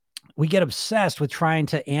we get obsessed with trying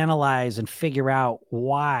to analyze and figure out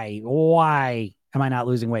why am I not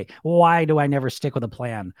losing weight? Why do I never stick with a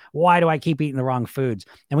plan? Why do I keep eating the wrong foods?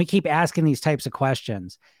 And we keep asking these types of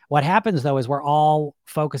questions. What happens though, is we're all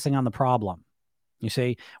focusing on the problem. You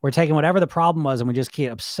see, we're taking whatever the problem was and we just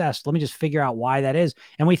get obsessed. Let me just figure out why that is.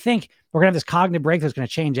 And we think we're going to have this cognitive breakthrough that's going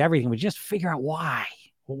to change everything. We just figure out why.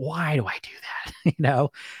 Why do I do that? You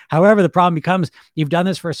know, however, the problem becomes you've done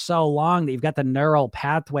this for so long that you've got the neural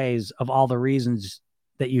pathways of all the reasons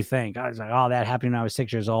that you think. I was like, oh, that happened when I was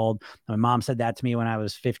 6 years old. My mom said that to me when I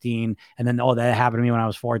was 15. And then, oh, that happened to me when I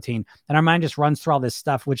was 14. And our mind just runs through all this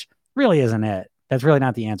stuff, which really isn't it. That's really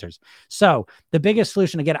not the answers. So the biggest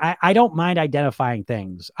solution, again, I don't mind identifying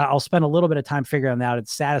things. I'll spend a little bit of time figuring them out.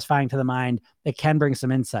 It's satisfying to the mind. It can bring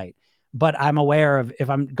some insight. But I'm aware of if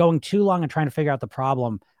I'm going too long and trying to figure out the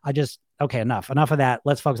problem, okay, enough of that.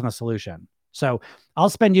 Let's focus on the solution. So I'll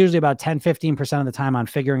spend usually about 10, 15% of the time on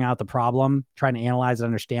figuring out the problem, trying to analyze and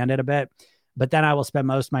understand it a bit. But then I will spend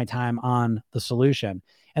most of my time on the solution.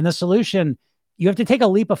 And the solution, you have to take a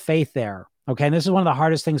leap of faith there. Okay. And this is one of the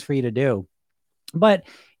hardest things for you to do. But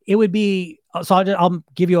it would be, so I'll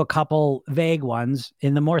give you a couple vague ones.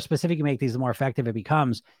 And the more specific you make these, the more effective it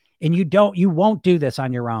becomes. And you won't do this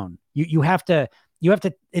on your own. You have to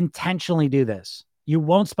intentionally do this. You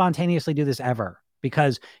won't spontaneously do this ever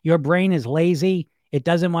because your brain is lazy. It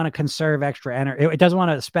doesn't want to conserve extra energy. It doesn't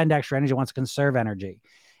want to spend extra energy. It wants to conserve energy.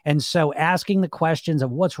 And so asking the questions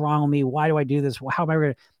of what's wrong with me? Why do I do this? How am I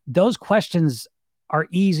going to, those questions are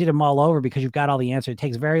easy to mull over because you've got all the answers. It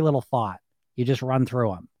takes very little thought. You just run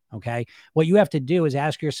through them. Okay. What you have to do is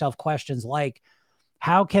ask yourself questions like,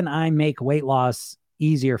 how can I make weight loss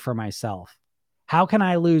easier for myself? How can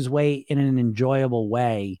I lose weight in an enjoyable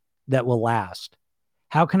way that will last?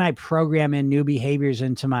 How can I program in new behaviors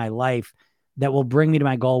into my life that will bring me to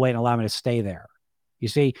my goal weight and allow me to stay there? You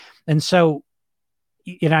see? And so,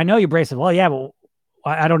 and I know your brain says, well, yeah, well,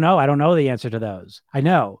 I don't know. I don't know the answer to those. I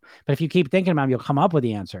know. But if you keep thinking about them, you'll come up with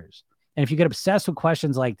the answers. And if you get obsessed with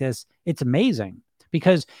questions like this, it's amazing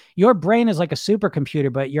because your brain is like a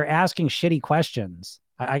supercomputer, but you're asking shitty questions.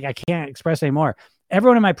 I can't express anymore.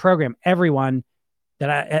 Everyone in my program, everyone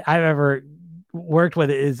that I've ever worked with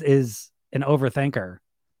is an overthinker,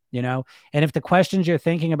 you know? And if the questions you're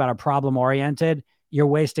thinking about are problem oriented, you're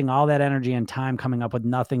wasting all that energy and time coming up with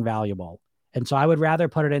nothing valuable. And so I would rather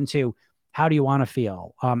put it into, how do you want to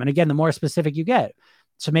feel? And again, the more specific you get.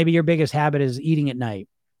 So maybe your biggest habit is eating at night.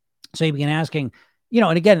 So you begin asking,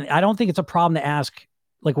 and again, I don't think it's a problem to ask,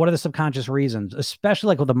 like, what are the subconscious reasons, especially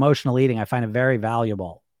like with emotional eating? I find it very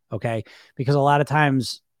valuable. Okay. Because a lot of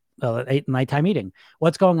times, nighttime eating,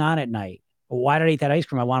 what's going on at night? Why did I eat that ice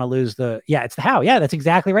cream? I want to lose it's the how. Yeah, that's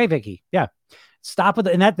exactly right, Vicky. Yeah. Stop with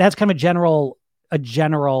it. And that's kind of a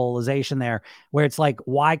generalization there where it's like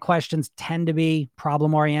why questions tend to be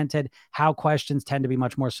problem oriented, how questions tend to be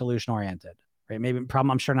much more solution oriented, right? Maybe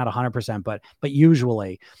problem, I'm sure not 100%, but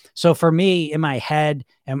usually. So for me in my head,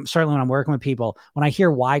 and certainly when I'm working with people, when I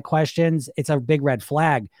hear why questions, it's a big red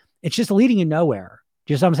flag. It's just leading you nowhere.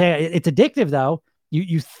 Do you know what I'm saying? It's addictive though.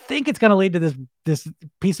 You think it's going to lead to this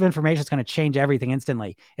piece of information that's going to change everything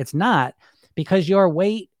instantly. It's not, because your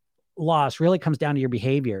weight loss really comes down to your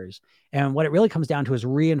behaviors. And what it really comes down to is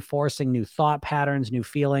reinforcing new thought patterns, new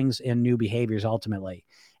feelings, and new behaviors ultimately.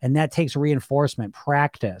 And that takes reinforcement,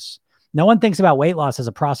 practice. No one thinks about weight loss as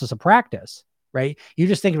a process of practice, right? You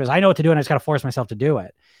just think of it as, I know what to do and I just got to force myself to do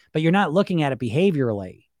it. But you're not looking at it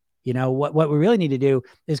behaviorally. What we really need to do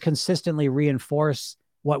is consistently reinforce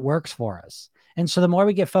what works for us. And so the more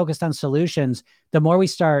we get focused on solutions, the more we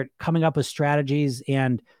start coming up with strategies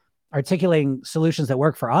and articulating solutions that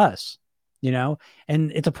work for us, and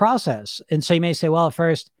it's a process. And so you may say, well, at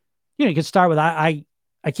first, you could start with, I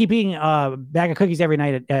keep eating a bag of cookies every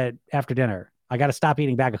night after dinner. I got to stop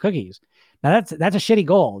eating a bag of cookies. Now that's a shitty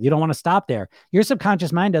goal. You don't want to stop there. Your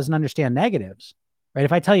subconscious mind doesn't understand negatives, right?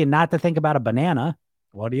 If I tell you not to think about a banana,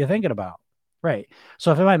 what are you thinking about? Right.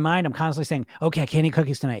 So if in my mind, I'm constantly saying, okay, I can't eat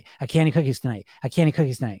cookies tonight. I can't eat cookies tonight. I can't eat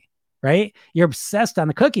cookies tonight. Right. You're obsessed on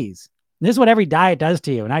the cookies. And this is what every diet does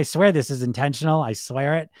to you. And I swear this is intentional. I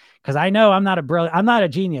swear it. Because I know I'm not a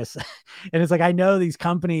genius. And it's like, I know these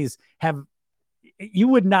companies you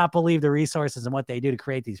would not believe the resources and what they do to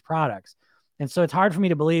create these products. And so it's hard for me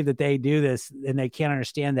to believe that they do this and they can't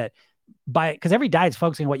understand that because every diet's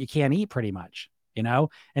focusing on what you can't eat pretty much,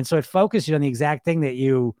 And so it focuses you on the exact thing that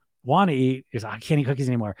you want to eat. Is, I can't eat cookies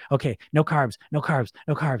anymore. Okay. No carbs, no carbs,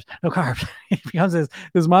 no carbs, no carbs. It becomes this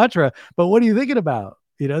mantra, but what are you thinking about?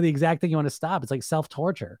 The exact thing you want to stop. It's like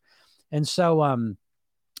self-torture. And so,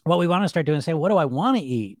 what we want to start doing is say, what do I want to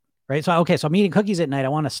eat? Right. So, okay. So I'm eating cookies at night. I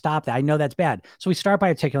want to stop that. I know that's bad. So we start by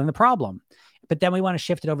articulating the problem, but then we want to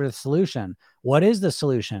shift it over to the solution. What is the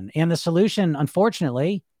solution? And the solution,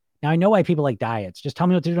 unfortunately, now I know why people like diets. Just tell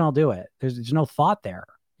me what to do and I'll do it. There's no thought there,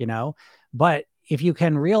 but if you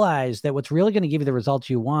can realize that what's really going to give you the results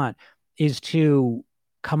you want is to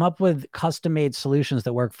come up with custom-made solutions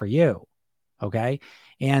that work for you, okay,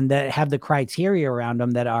 and that have the criteria around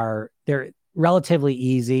them they're relatively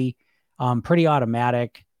easy, pretty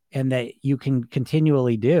automatic, and that you can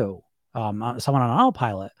continually do, someone on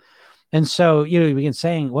autopilot. And so, you begin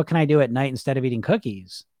saying, what can I do at night instead of eating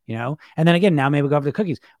cookies, and then again, now maybe go over to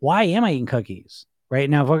cookies. Why am I eating cookies? Right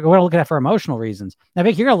now, if we're going to look at that for emotional reasons. Now,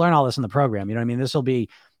 Vic, you're going to learn all this in the program. You know what I mean? This will be,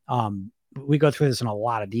 we go through this in a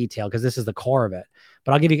lot of detail because this is the core of it.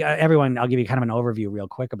 But I'll give you kind of an overview real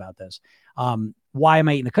quick about this. Why am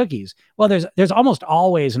I eating the cookies? Well, there's almost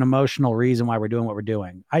always an emotional reason why we're doing what we're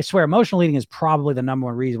doing. I swear, emotional eating is probably the number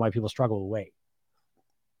one reason why people struggle with weight.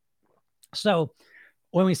 So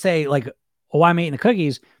when we say, like, why am I eating the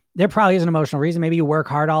cookies? There probably is an emotional reason. Maybe you work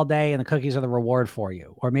hard all day and the cookies are the reward for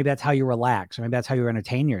you. Or maybe that's how you relax. Or maybe that's how you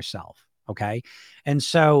entertain yourself. Okay. And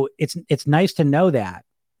so it's nice to know that.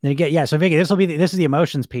 And again, yeah. So Vicky, this is the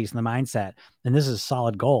emotions piece and the mindset. And this is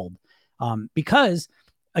solid gold. Because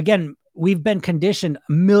again, we've been conditioned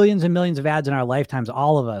millions and millions of ads in our lifetimes.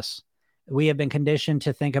 All of us, we have been conditioned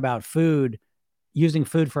to think about using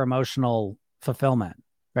food for emotional fulfillment.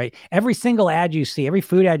 Right. Every single ad you see, every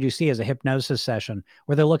food ad you see is a hypnosis session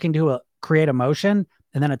where they're looking to create emotion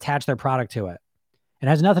and then attach their product to it. It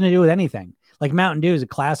has nothing to do with anything. Like Mountain Dew is a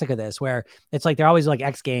classic of this, where it's like they're always like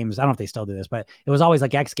X Games. I don't know if they still do this, but it was always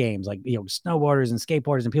like X Games, like, you know, snowboarders and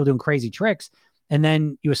skateboarders and people doing crazy tricks. And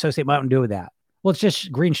then you associate Mountain Dew with that. Well, it's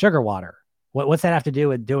just green sugar water. What's that have to do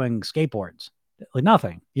with doing skateboards? Like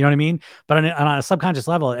nothing. You know what I mean? But on a subconscious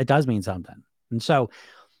level, it does mean something. And so,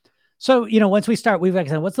 you know, once we start, we've like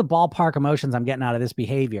said, what's the ballpark emotions I'm getting out of this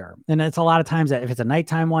behavior? And it's a lot of times that if it's a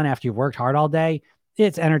nighttime one after you've worked hard all day,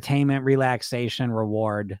 it's entertainment, relaxation,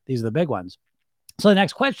 reward. These are the big ones. So the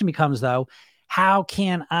next question becomes, though, how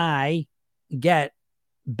can I get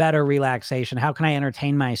better relaxation? How can I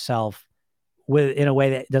entertain myself in a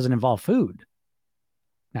way that doesn't involve food?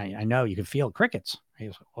 Now, I know you can feel crickets.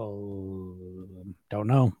 Well, don't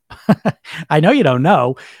know. I know you don't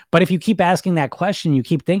know, but if you keep asking that question, you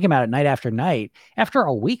keep thinking about it night after night, after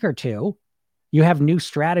a week or two, you have new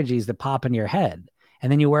strategies that pop in your head.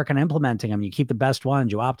 And then you work on implementing them. You keep the best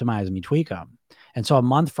ones, you optimize them, you tweak them. And so a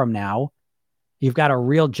month from now, you've got a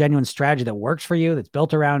real genuine strategy that works for you, that's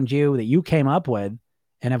built around you, that you came up with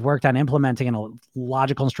and have worked on implementing in a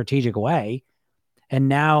logical and strategic way. And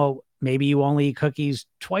now maybe you only eat cookies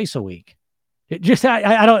twice a week.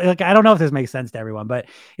 I don't know if this makes sense to everyone, but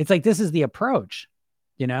it's like, this is the approach,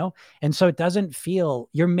 you know? And so it doesn't feel,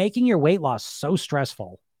 you're making your weight loss so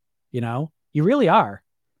stressful, you know, you really are,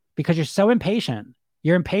 because you're so impatient.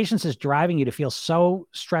 Your impatience is driving you to feel so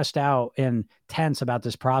stressed out and tense about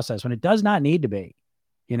this process when it does not need to be,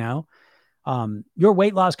 you know? Your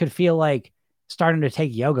weight loss could feel like starting to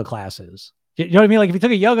take yoga classes. You know what I mean? Like if you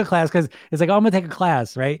took a yoga class, because it's like, oh, I'm going to take a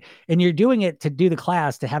class, right? And you're doing it to do the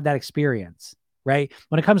class, to have that experience, right?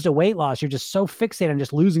 When it comes to weight loss, you're just so fixated on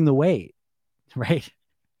just losing the weight, right?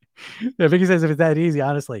 I think he says if it's that easy,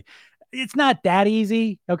 honestly, it's not that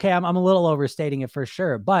easy. Okay, I'm a little overstating it for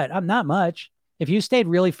sure, but I'm not much. If you stayed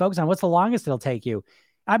really focused on what's the longest it'll take you.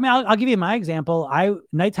 I mean, I'll give you my example.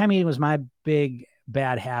 Nighttime eating was my big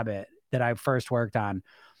bad habit that I first worked on.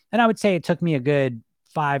 And I would say it took me a good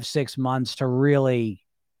 5-6 months to really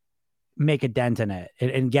make a dent in it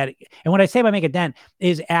and get it. And when I say by make a dent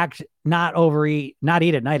is not overeat, not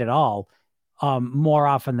eat at night at all. More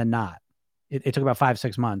often than not, it took about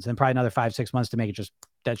 5-6 months and probably another 5-6 months to make it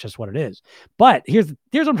that's just what it is. But here's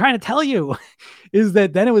what I'm trying to tell you is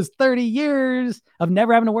that then it was 30 years of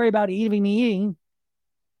never having to worry about eating.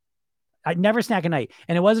 I'd never snack at night.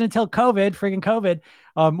 And it wasn't until freaking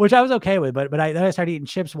COVID, which I was okay with, but then I started eating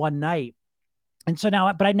chips one night. And so now,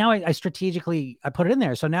 I strategically, I put it in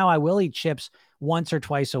there. So now I will eat chips once or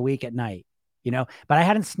twice a week at night, you know, but I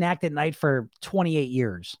hadn't snacked at night for 28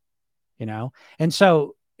 years, you know? And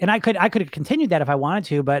so, and I could have continued that if I wanted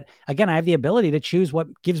to, but again, I have the ability to choose what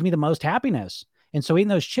gives me the most happiness. And so eating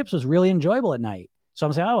those chips was really enjoyable at night. So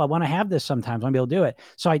I'm saying, oh, I want to have this sometimes. I want to be able to do it.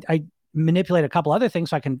 So I manipulate a couple other things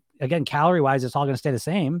so I can, again, calorie wise, it's all going to stay the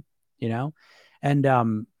same, you know? And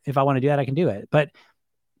if I want to do that, I can do it. But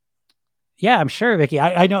yeah, I'm sure, Vicky.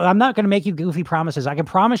 I know I'm not going to make you goofy promises. I can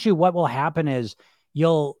promise you what will happen is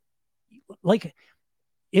it's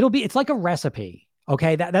like a recipe.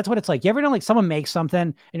 Okay. That's what it's like. You ever know, like someone makes something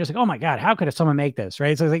and you're like, oh my God, how could someone make this?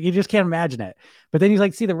 Right. So it's like, you just can't imagine it. But then you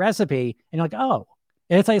like see the recipe and you're like, oh,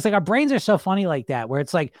 and it's like our brains are so funny like that, where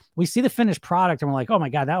it's like, we see the finished product and we're like, oh my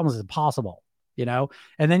God, that one was impossible, you know?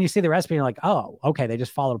 And then you see the recipe and you're like, oh, okay. They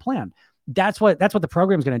just followed a plan. That's what the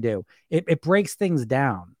program's going to do. It breaks things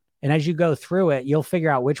down. And as you go through it, you'll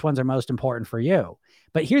figure out which ones are most important for you.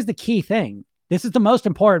 But here's the key thing. This is the most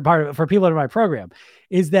important part of it for people in my program,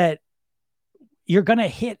 is that you're going to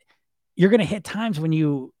hit times when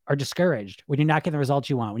you are discouraged, when you're not getting the results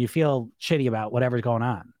you want, when you feel shitty about whatever's going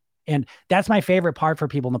on. And that's my favorite part for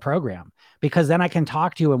people in the program, because then I can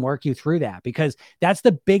talk to you and work you through that, because that's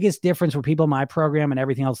the biggest difference for people in my program and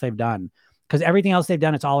everything else they've done. Because everything else they've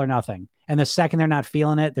done, it's all or nothing. And the second they're not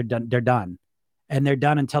feeling it, they're done. They're done. And they're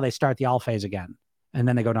done until they start the all phase again. And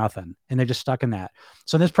then they go nothing. And they're just stuck in that.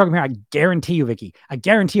 So in this program here, I guarantee you, Vicky, I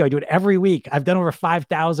guarantee you, I do it every week. I've done over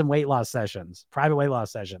 5,000 weight loss sessions, private weight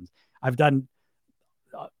loss sessions. I've done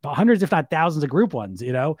hundreds, if not thousands of group ones,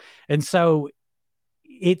 you know? And so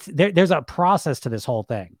there's a process to this whole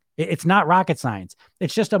thing. It's not rocket science.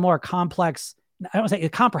 It's just a more complex, I don't say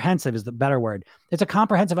comprehensive is the better word. It's a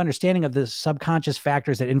comprehensive understanding of the subconscious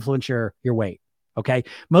factors that influence your weight. Okay.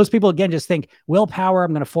 Most people, again, just think willpower.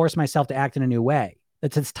 I'm going to force myself to act in a new way.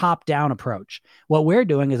 That's its top down approach. What we're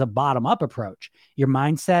doing is a bottom up approach. Your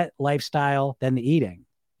mindset, lifestyle, then the eating,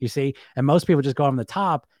 you see? And most people just go on the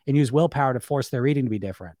top and use willpower to force their eating to be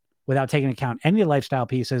different without taking into account any of the lifestyle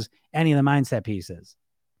pieces, any of the mindset pieces.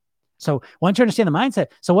 So once you understand the mindset,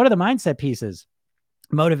 so what are the mindset pieces?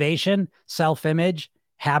 Motivation, self-image,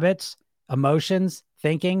 habits, emotions,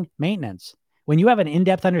 thinking, maintenance. when you have an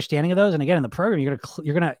in-depth understanding of those, and again, in the program, you're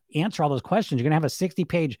going to answer all those questions. You're going to have a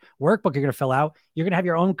 60-page workbook you're going to fill out. You're going to have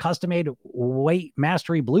your own custom-made weight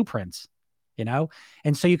mastery blueprints, and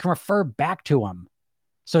so you can refer back to them.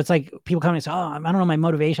 So it's like people come and say, oh, I don't know my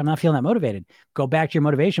motivation. I'm not feeling that motivated. Go back to your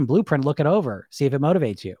motivation blueprint, look it over, see if it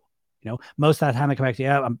motivates you. Most of the time I come back to,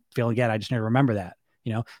 yeah, I'm feeling good. I just need to remember that.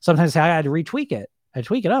 Sometimes I had to retweak it. I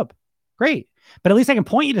tweak it up. Great. But at least I can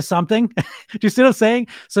point you to something. Do you see what I'm saying?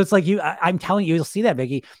 So it's like I'm telling you, you'll see that,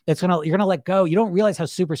 Vicky. You're going to let go. You don't realize how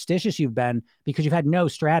superstitious you've been because you've had no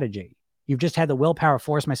strategy. You've just had the willpower to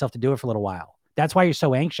force myself to do it for a little while. That's why you're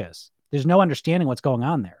so anxious. There's no understanding what's going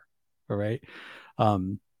on there. All right.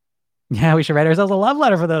 Yeah, we should write ourselves a love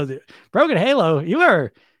letter for those. Broken Halo,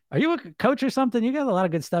 are you a coach or something? You got a lot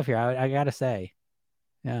of good stuff here. I got to say.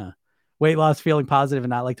 Yeah. Weight loss, feeling positive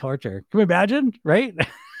and not like torture. Can we imagine? Right?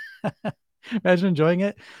 Imagine enjoying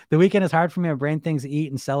it. The weekend is hard for me. My brain things to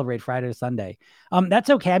eat and celebrate Friday to Sunday. That's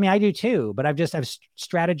okay. I mean, I do too, but I've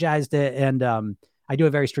strategized it and I do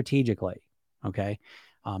it very strategically. Okay.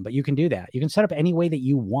 But you can do that. You can set up any way that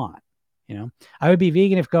you want. I would be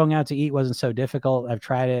vegan if going out to eat wasn't so difficult. I've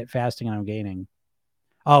tried it fasting and I'm gaining.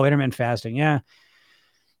 Oh, intermittent fasting. Yeah.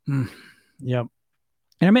 Yep.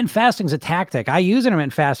 Intermittent fasting is a tactic. I use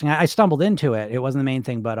intermittent fasting. I stumbled into it. It wasn't the main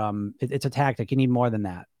thing, but it's a tactic. You need more than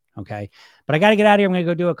that. Okay. But I got to get out of here. I'm going to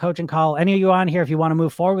go do a coaching call. Any of you on here, if you want to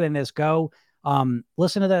move forward in this, go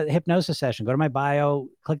listen to the hypnosis session. Go to my bio,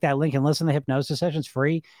 click that link and listen to the hypnosis session. It's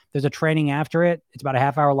free. There's a training after it. It's about a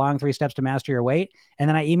half hour long, 3 steps to master your weight. And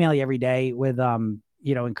then I email you every day with,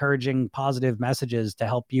 encouraging positive messages to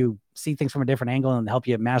help you see things from a different angle and help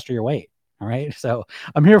you master your weight. All right. So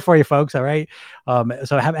I'm here for you folks. All right.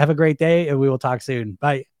 So have a great day and we will talk soon.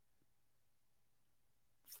 Bye.